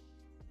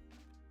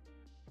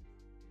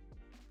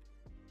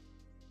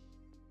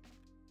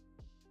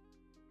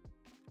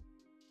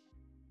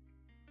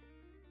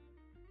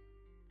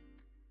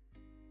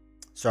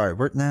 Sorry,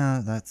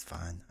 no, that's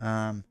fine.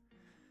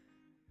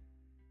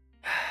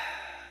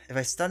 If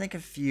I stun and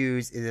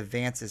confuse, it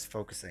advances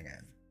focusing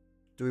in.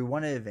 Do we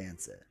want to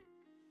advance it?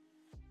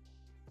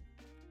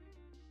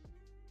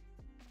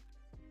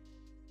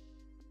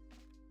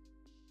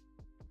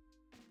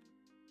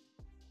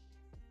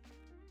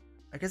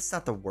 I guess it's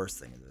not the worst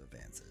thing if it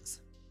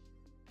advances.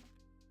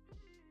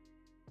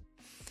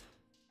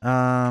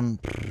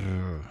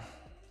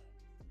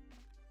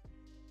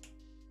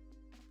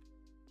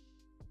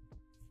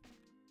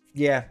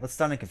 Yeah, let's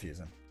stun and confuse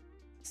him.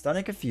 Stun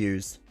and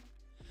confuse.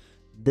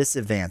 This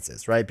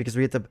advances, right? Because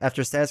we have to,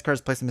 after status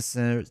cards, place them in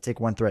center, take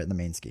 1 threat in the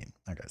main scheme.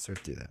 Okay, so we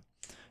have to do that.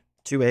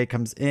 2A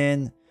comes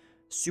in.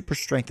 Super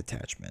strength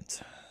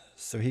attachment.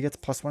 So he gets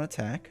 +1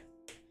 attack.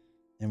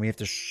 And we have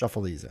to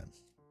shuffle these in.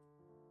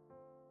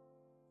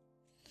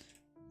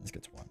 This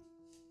gets 1.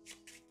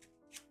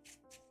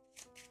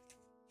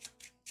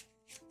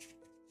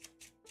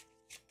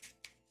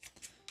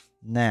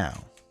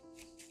 Now.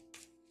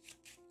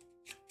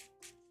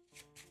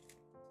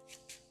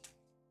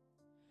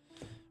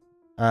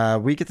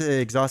 We get to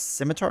exhaust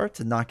Scimitar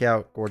to knock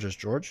out Gorgeous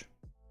George,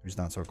 who's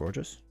not so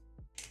gorgeous.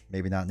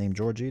 Maybe not named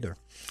George either.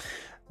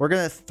 We're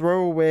going to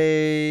throw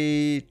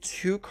away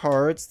 2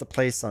 cards to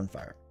play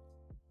Sunfire.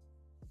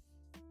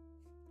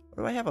 What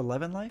do I have?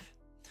 11 life?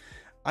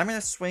 I'm going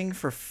to swing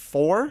for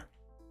 4.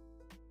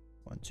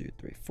 1, 2,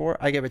 3, 4.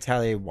 I get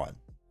Retaliate 1.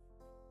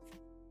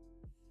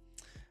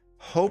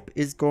 Hope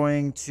is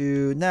going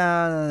to...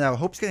 No.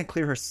 Hope's going to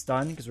clear her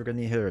stun because we're going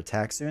to need her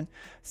attack soon.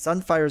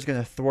 Sunfire is going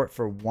to thwart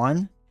for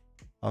 1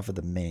 off of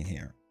the main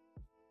here.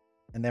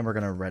 And then we're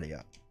going to ready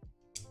up.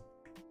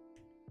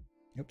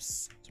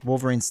 Oops.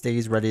 Wolverine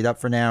stays readied up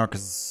for now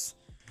because...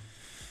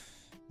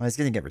 Well, he's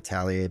going to get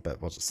Retaliate,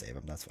 but we'll just save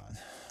him. That's fine.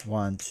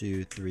 1,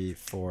 2, 3,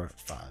 4,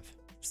 5.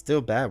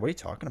 Still bad. What are you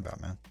talking about,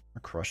 man?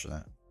 We're crushing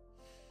it.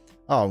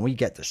 Oh, and we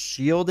get the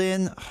shield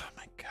in. Oh,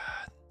 my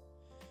God.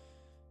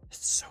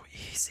 It's so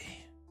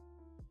easy.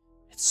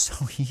 It's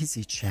so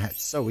easy, chat.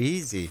 So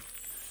easy.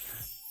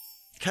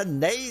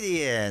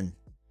 Canadian.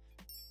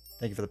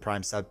 Thank you for the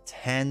Prime sub.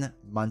 10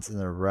 months in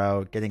a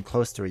row. Getting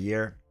close to a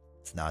year.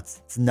 It's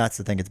nuts. It's nuts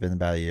to think it's been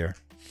about a year.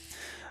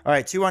 All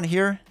right, 2 on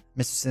here.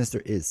 Mr.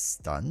 Sinister is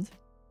stunned.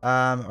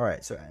 All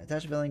right, so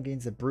attached villain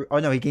gains a brute. Oh,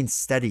 no, he gains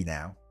steady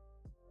now.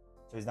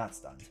 So he's not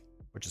stunned,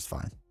 which is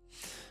fine.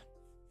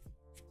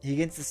 He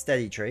gains the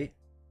steady trait,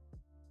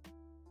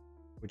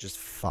 which is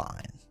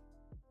fine.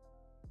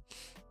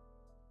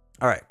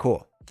 All right,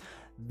 cool.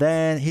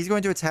 Then he's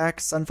going to attack.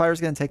 Sunfire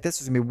is going to take this.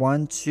 It's going to be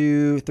 1,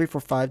 2, 3,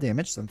 4, 5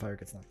 damage. Sunfire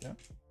gets knocked out.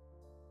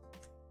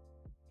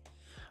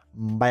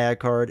 Bad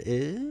card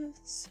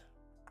is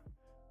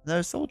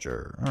Another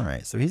soldier. All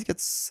right, so he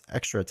gets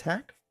extra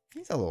attack.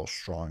 He's a little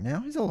strong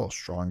now. He's a little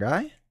strong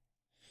guy.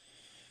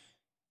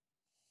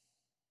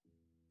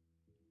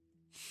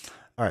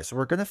 All right, so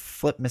we're going to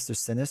flip Mr.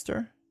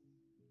 Sinister.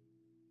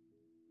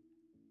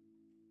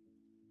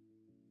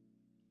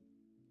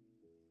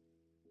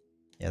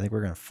 Yeah, I think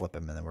we're going to flip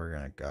him, and then we're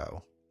going to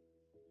go.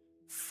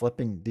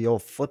 Flipping, the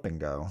old flip and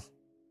go.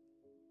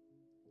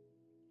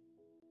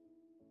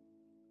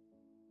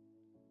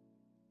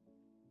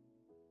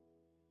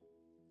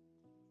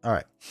 All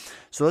right,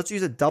 so let's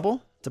use a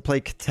double to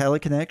play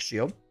telekinetic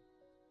shield.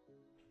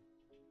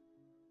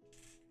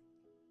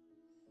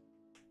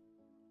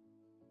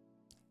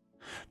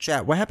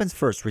 Chat, what happens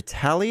first?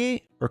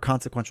 Retaliate or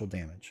consequential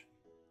damage?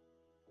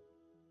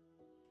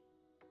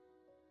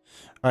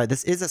 All right,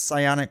 this is a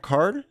psionic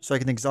card, so I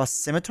can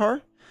exhaust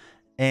Scimitar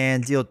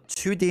and deal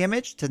 2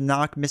 damage to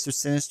knock Mr.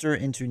 Sinister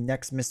into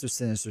next Mr.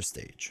 Sinister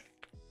stage.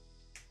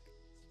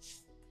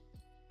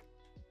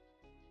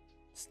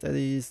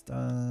 Steady,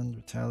 stun,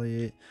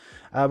 retaliate.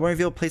 When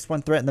revealed, place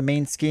 1 threat in the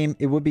main scheme.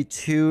 It would be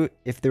 2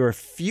 if there were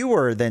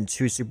fewer than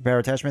 2 superpower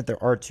attachment.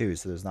 There are 2,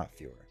 so there's not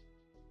fewer.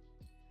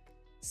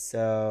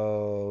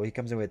 So he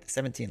comes in with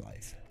 17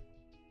 life.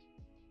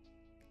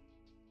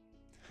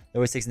 It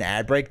always takes an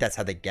ad break. That's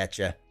how they get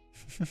you.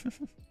 I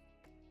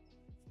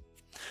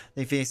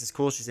think Phoenix is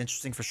cool. She's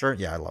interesting for sure.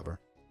 Yeah, I love her.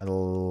 I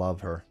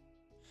love her.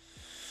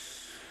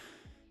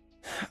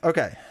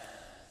 Okay.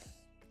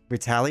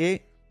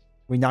 Retaliate.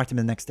 We knocked him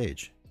in the next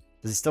stage.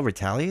 Does he still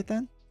retaliate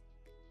then?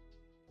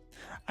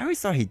 I always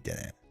thought he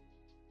didn't.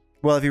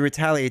 Well, if he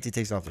retaliates, he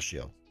takes off the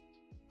shield.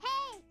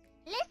 Hey,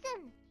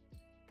 listen.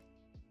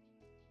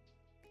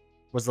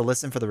 Was the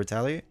listen for the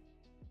retaliate?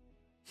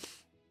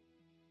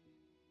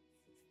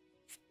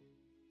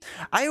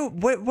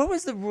 What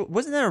was the rule?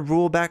 Wasn't there a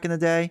rule back in the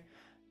day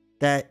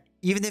that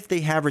even if they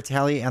have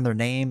retaliate on their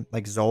name,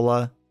 like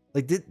Zola,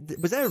 like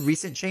was that a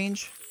recent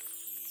change?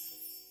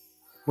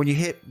 When you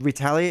hit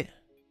retaliate?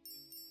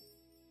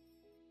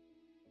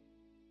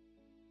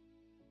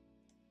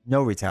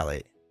 No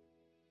retaliate.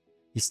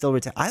 He still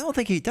retaliate. I don't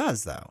think he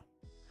does though.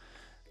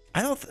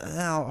 I don't.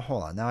 Now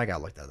hold on. Now I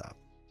gotta look that up.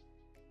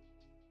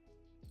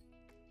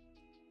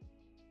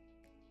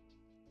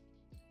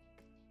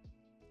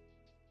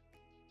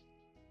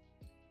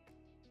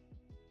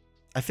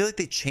 I feel like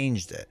they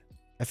changed it.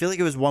 I feel like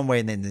it was one way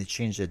and then they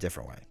changed it a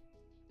different way.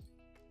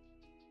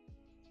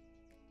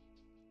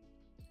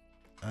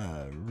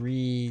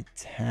 Retaliate.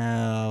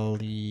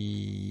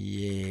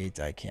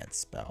 I can't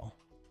spell.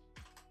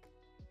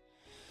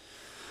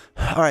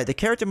 Alright, the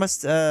character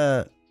must...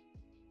 Alright,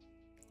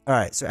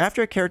 so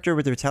after a character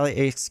with the retaliate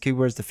X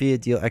keyword is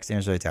defeated, deal X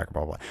damage to the attacker,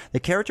 blah, blah, blah.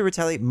 The character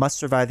retaliate must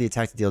survive the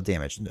attack to deal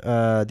damage.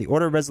 The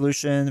order of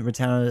resolution,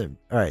 retaliate...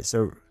 Alright,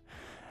 so...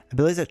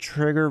 Abilities that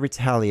trigger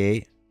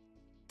retaliate...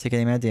 Take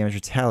any amount of damage,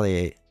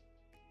 retaliate.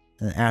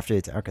 And then after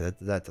it, okay,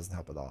 that doesn't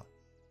help at all.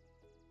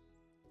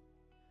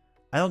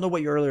 I don't know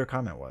what your earlier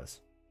comment was.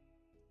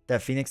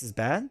 That Phoenix is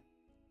bad?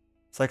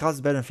 Psychology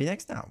is better than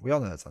Phoenix? No, we all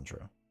know that's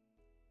untrue.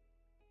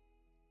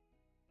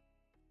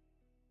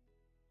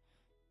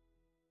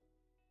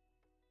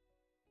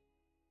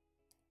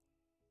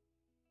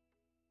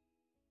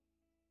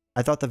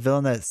 I thought the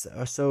villain that's...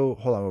 so,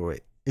 hold on,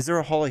 wait. Is there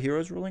a Hall of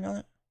Heroes ruling on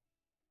it?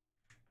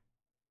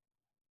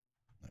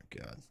 Oh,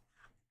 God.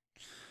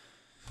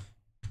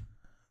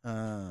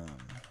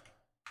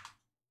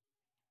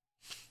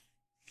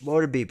 What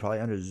would it be? Probably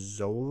under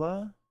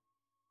Zola?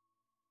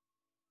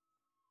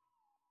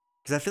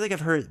 Because I feel like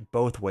I've heard it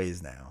both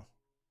ways now.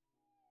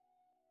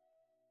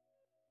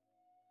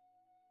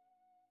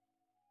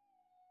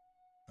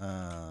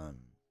 Zola.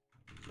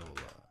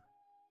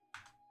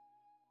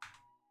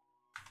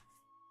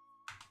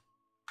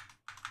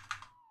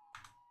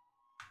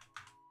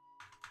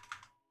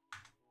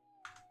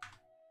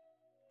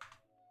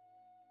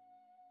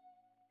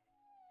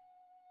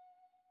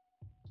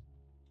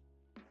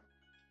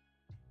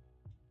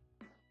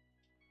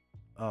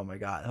 Oh my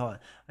god, hold on.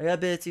 I got a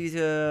bit to...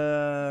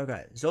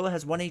 okay. Zola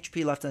has 1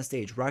 HP left on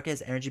stage. Rocket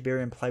has energy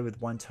barrier and play with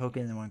 1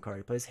 token and 1 card.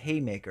 He plays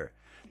Haymaker.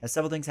 Now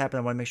several things happen.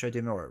 I want to make sure I do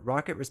them in order.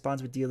 Rocket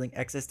responds with dealing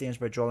excess damage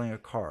by drawing a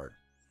card.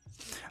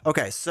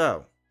 Okay,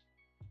 so...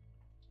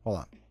 hold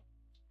on.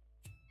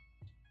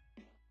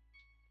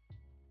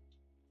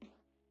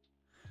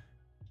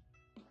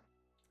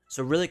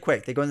 So really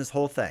quick, they go in this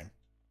whole thing.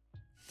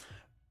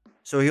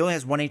 So he only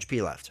has 1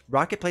 HP left.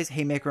 Rocket plays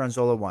Haymaker on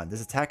Zola 1.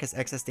 This attack has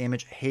excess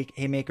damage.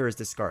 Haymaker is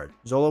discard.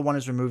 Zola 1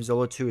 is removed.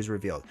 Zola 2 is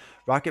revealed.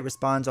 Rocket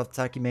responds off the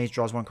attack he makes,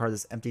 draws 1 card.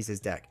 This empties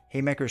his deck.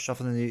 Haymaker is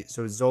shuffled into...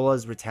 so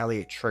Zola's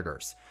retaliate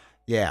triggers.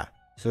 Yeah.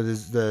 So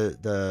there's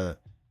the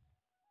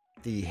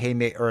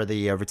Haymaker or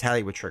the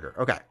retaliate would trigger.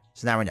 Okay.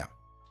 So now we know.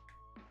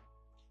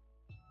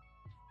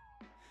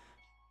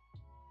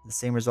 The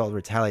same result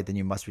retaliate, then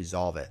you must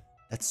resolve it.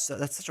 That's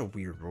such a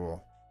weird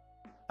rule.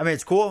 I mean,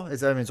 it's cool.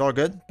 It's all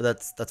good,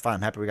 but that's fine.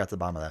 I'm happy we got to the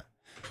bottom of that.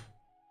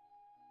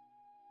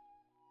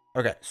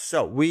 Okay,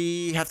 so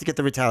we have to get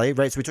the retaliate,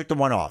 right? So we took the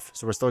 1 off,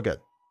 so we're still good.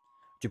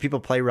 Do people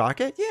play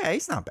Rocket? Yeah,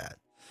 he's not bad.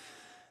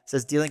 It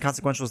says dealing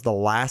consequential is the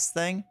last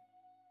thing.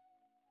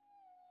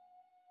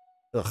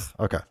 Ugh,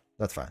 okay.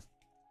 That's fine.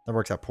 That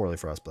works out poorly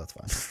for us, but that's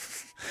fine.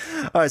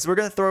 All right, so we're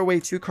going to throw away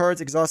 2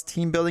 cards, exhaust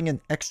team building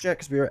and X-Jet,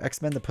 because we are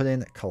X-Men to put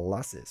in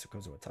Colossus, who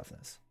goes with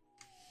toughness.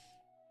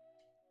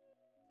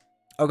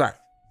 Okay.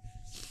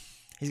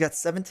 He's got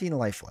 17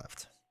 life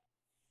left.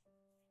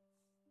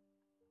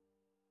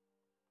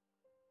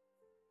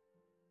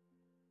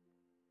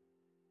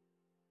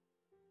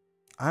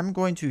 I'm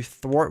going to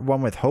thwart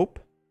one with hope.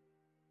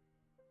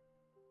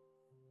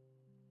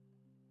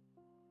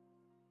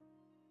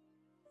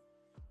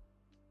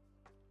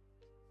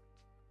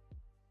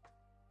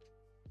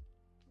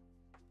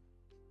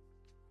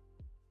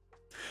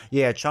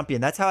 Yeah,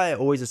 Champion. That's how I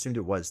always assumed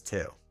it was,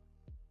 too.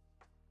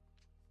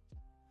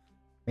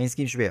 Main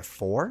scheme should be at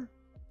 4?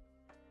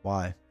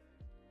 Why?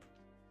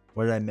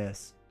 What did I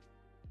miss?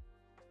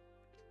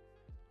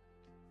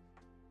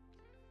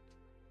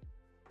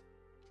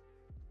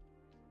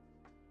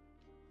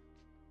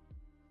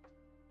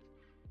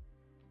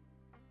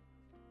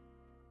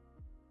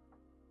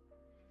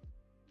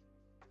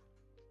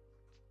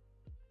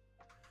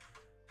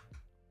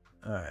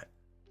 All right.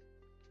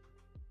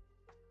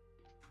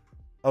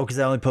 Oh, because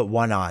I only put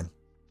 1 on.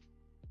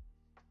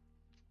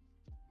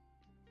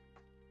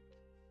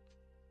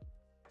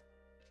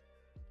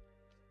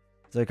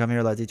 So I come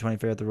here, let D20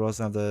 figure out the rules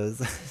of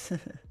the...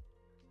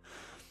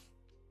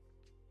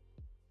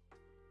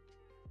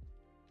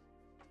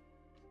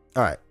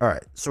 All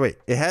right. So wait,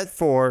 it had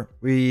 4.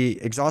 We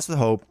exhausted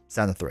hope. It's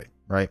down to 3,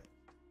 right?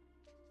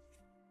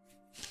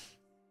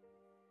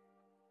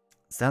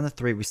 It's down to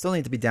 3. We still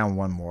need to be down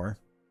 1 more.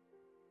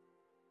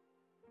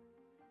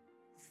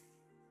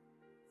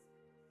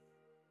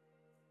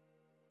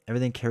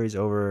 Everything carries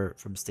over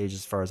from stage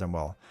as far as I'm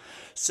well.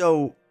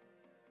 So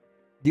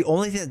the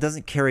only thing that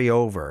doesn't carry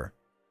over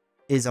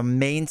is a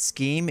main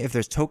scheme. If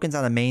there's tokens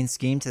on a main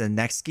scheme to the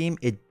next scheme,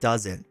 it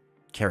doesn't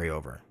carry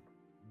over.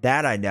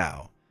 That I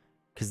know.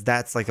 Because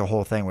that's like the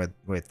whole thing with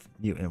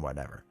mutant and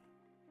whatever.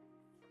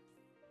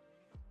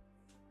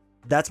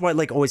 That's what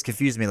like always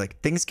confused me. Like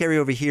things carry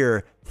over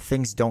here,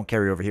 things don't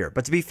carry over here.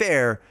 But to be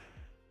fair,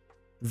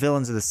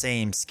 villains are the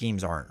same,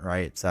 schemes aren't,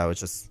 right? So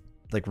it's just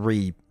like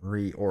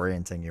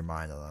reorienting your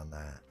mind on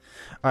that.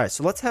 All right,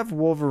 so let's have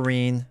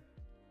Wolverine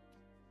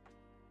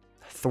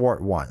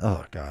thwart 1.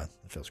 Oh god,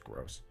 that feels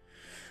gross.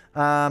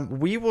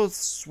 We will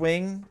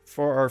swing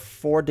for our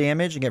 4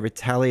 damage and get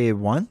retaliated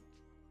 1.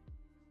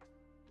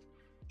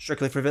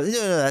 Strictly for villain.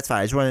 No, that's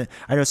fine.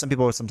 I know some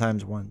people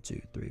sometimes 1,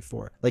 2, 3,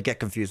 4 like get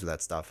confused with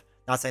that stuff.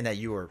 Not saying that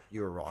you were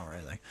wrong or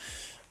anything.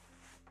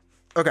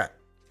 Okay.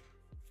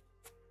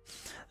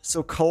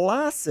 So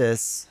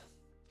Colossus,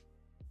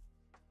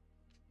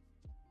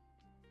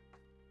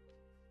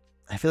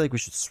 I feel like we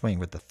should swing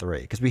with the 3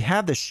 because we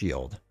have the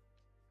shield.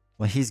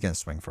 Well, he's gonna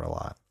swing for a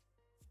lot.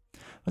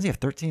 Does he have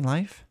 13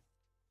 life?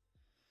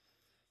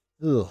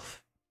 Ugh.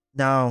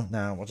 No,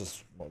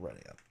 we'll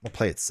ready up. We'll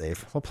play it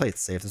safe.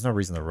 There's no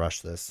reason to rush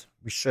this.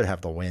 We should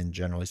have the win,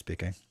 generally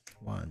speaking.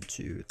 1,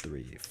 2,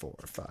 3, 4,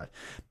 5.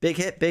 Big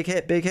hit. There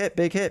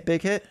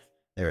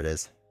it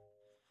is.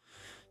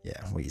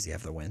 Yeah, we easy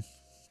have the win.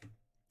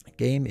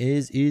 Game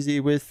is easy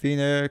with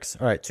Phoenix.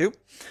 All right, 2.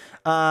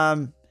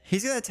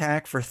 He's gonna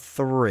attack for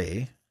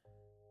 3.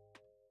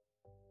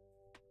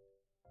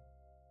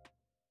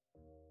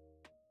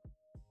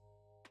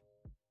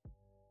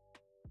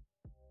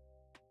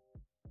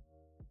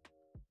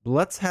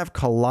 Let's have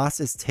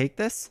Colossus take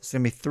this. It's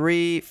going to be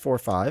 3, 4,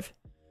 5.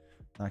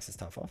 Knocks his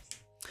top off.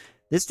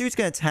 This dude's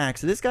going to attack.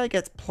 So this guy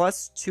gets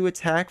 +2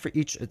 attack for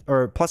each,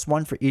 or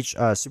 +1 for each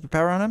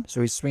superpower on him.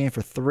 So he's swinging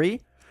for 3.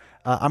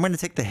 I'm going to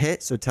take the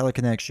hit. So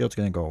telekinetic shield's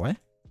going to go away.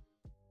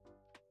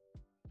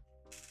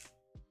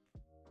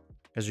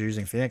 Because you're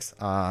using Phoenix.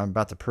 I'm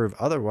about to prove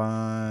otherwise.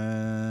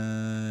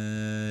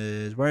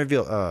 When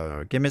reveal,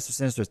 give Mr.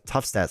 Sinister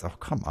tough stats. Oh,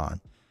 come on.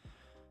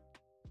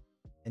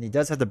 And he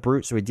does have the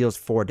brute, so he deals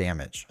 4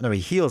 damage. No,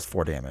 he heals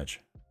 4 damage.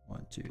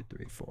 1, 2,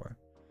 3, 4.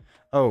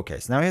 Oh, okay,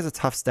 so now he has a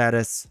tough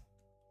status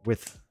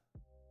with...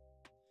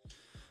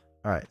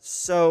 Alright,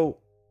 so...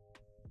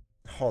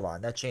 Hold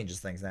on, that changes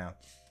things now.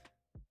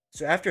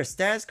 So after a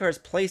status card is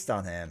placed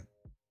on him,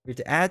 we have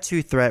to add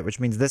 2 threat, which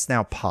means this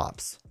now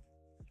pops.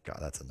 God,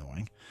 that's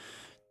annoying.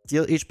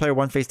 Deal each player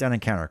 1 face down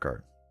encounter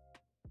card.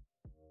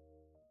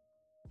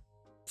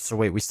 So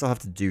wait, we still have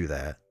to do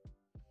that.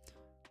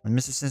 When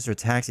Mr. Sinister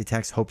attacks, he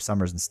attacks Hope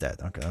Summers instead.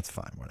 Okay, that's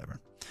fine.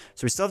 Whatever.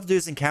 So we still have to do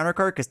this encounter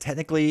card because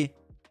technically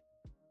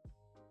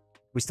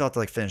we still have to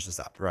like finish this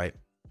up, right?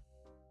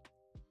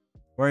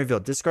 Or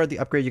reveal. Discard the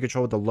upgrade you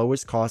control with the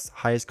lowest cost,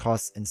 highest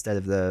cost instead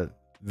of the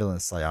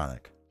villainous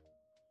psionic.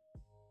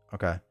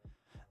 Okay.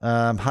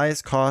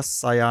 Highest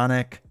cost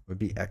psionic would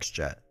be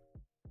X-Jet.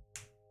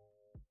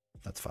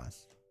 That's fine.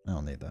 I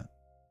don't need that.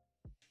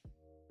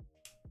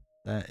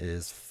 That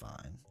is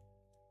fine.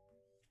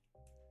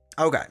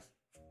 Okay.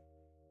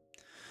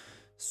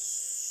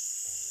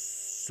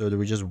 So do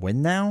we just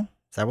win now?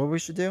 Is that what we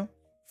should do?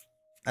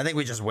 I think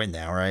we just win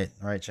now, right?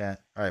 All right,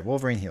 chat. All right,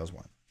 Wolverine heals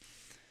 1.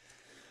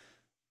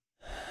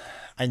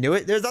 I knew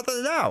it. There's nothing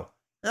to know.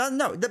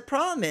 No, the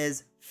problem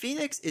is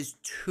Phoenix is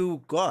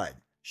too good.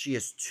 She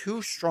is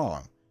too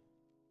strong.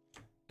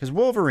 Because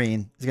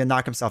Wolverine is going to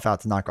knock himself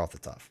out to knock off the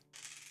tough.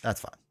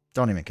 That's fine.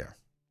 Don't even care.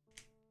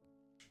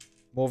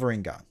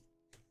 Wolverine gone.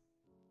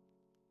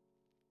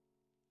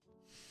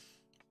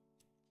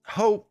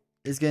 Hope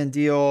is going to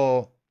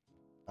deal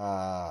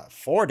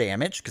 4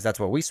 damage, because that's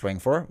what we swing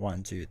for.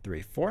 1, 2,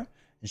 3, 4.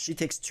 And she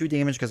takes 2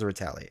 damage because of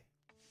retaliate.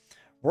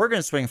 We're going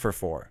to swing for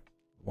 4.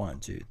 1,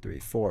 2, 3,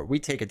 4. We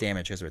take a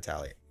damage because of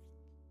retaliate.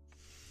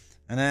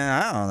 And then,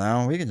 I don't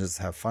know, we can just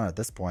have fun at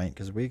this point,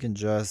 because we can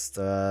just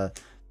throw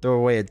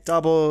away a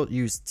double,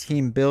 use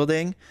team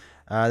building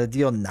to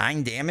deal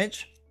 9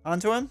 damage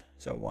onto him.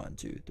 So 1,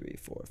 2, 3,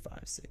 4, 5,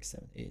 6,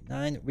 7, 8,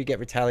 9. We get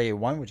retaliate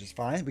 1, which is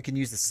fine. We can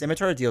use the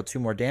scimitar to deal 2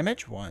 more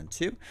damage. 1,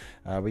 2.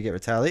 We get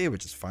retaliate,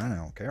 which is fine. I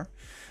don't care.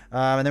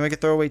 And then we can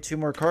throw away 2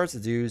 more cards to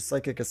do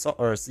psychic assault,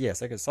 or yeah,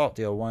 psychic assault,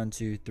 deal 1,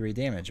 2, 3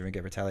 damage, and we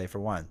get retaliate for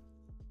 1.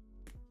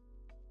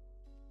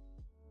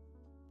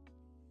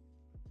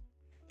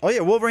 Oh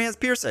yeah, Wolverine has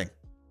piercing.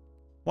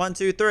 1,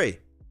 2, 3.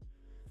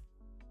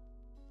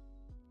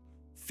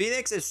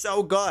 Phoenix is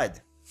so good.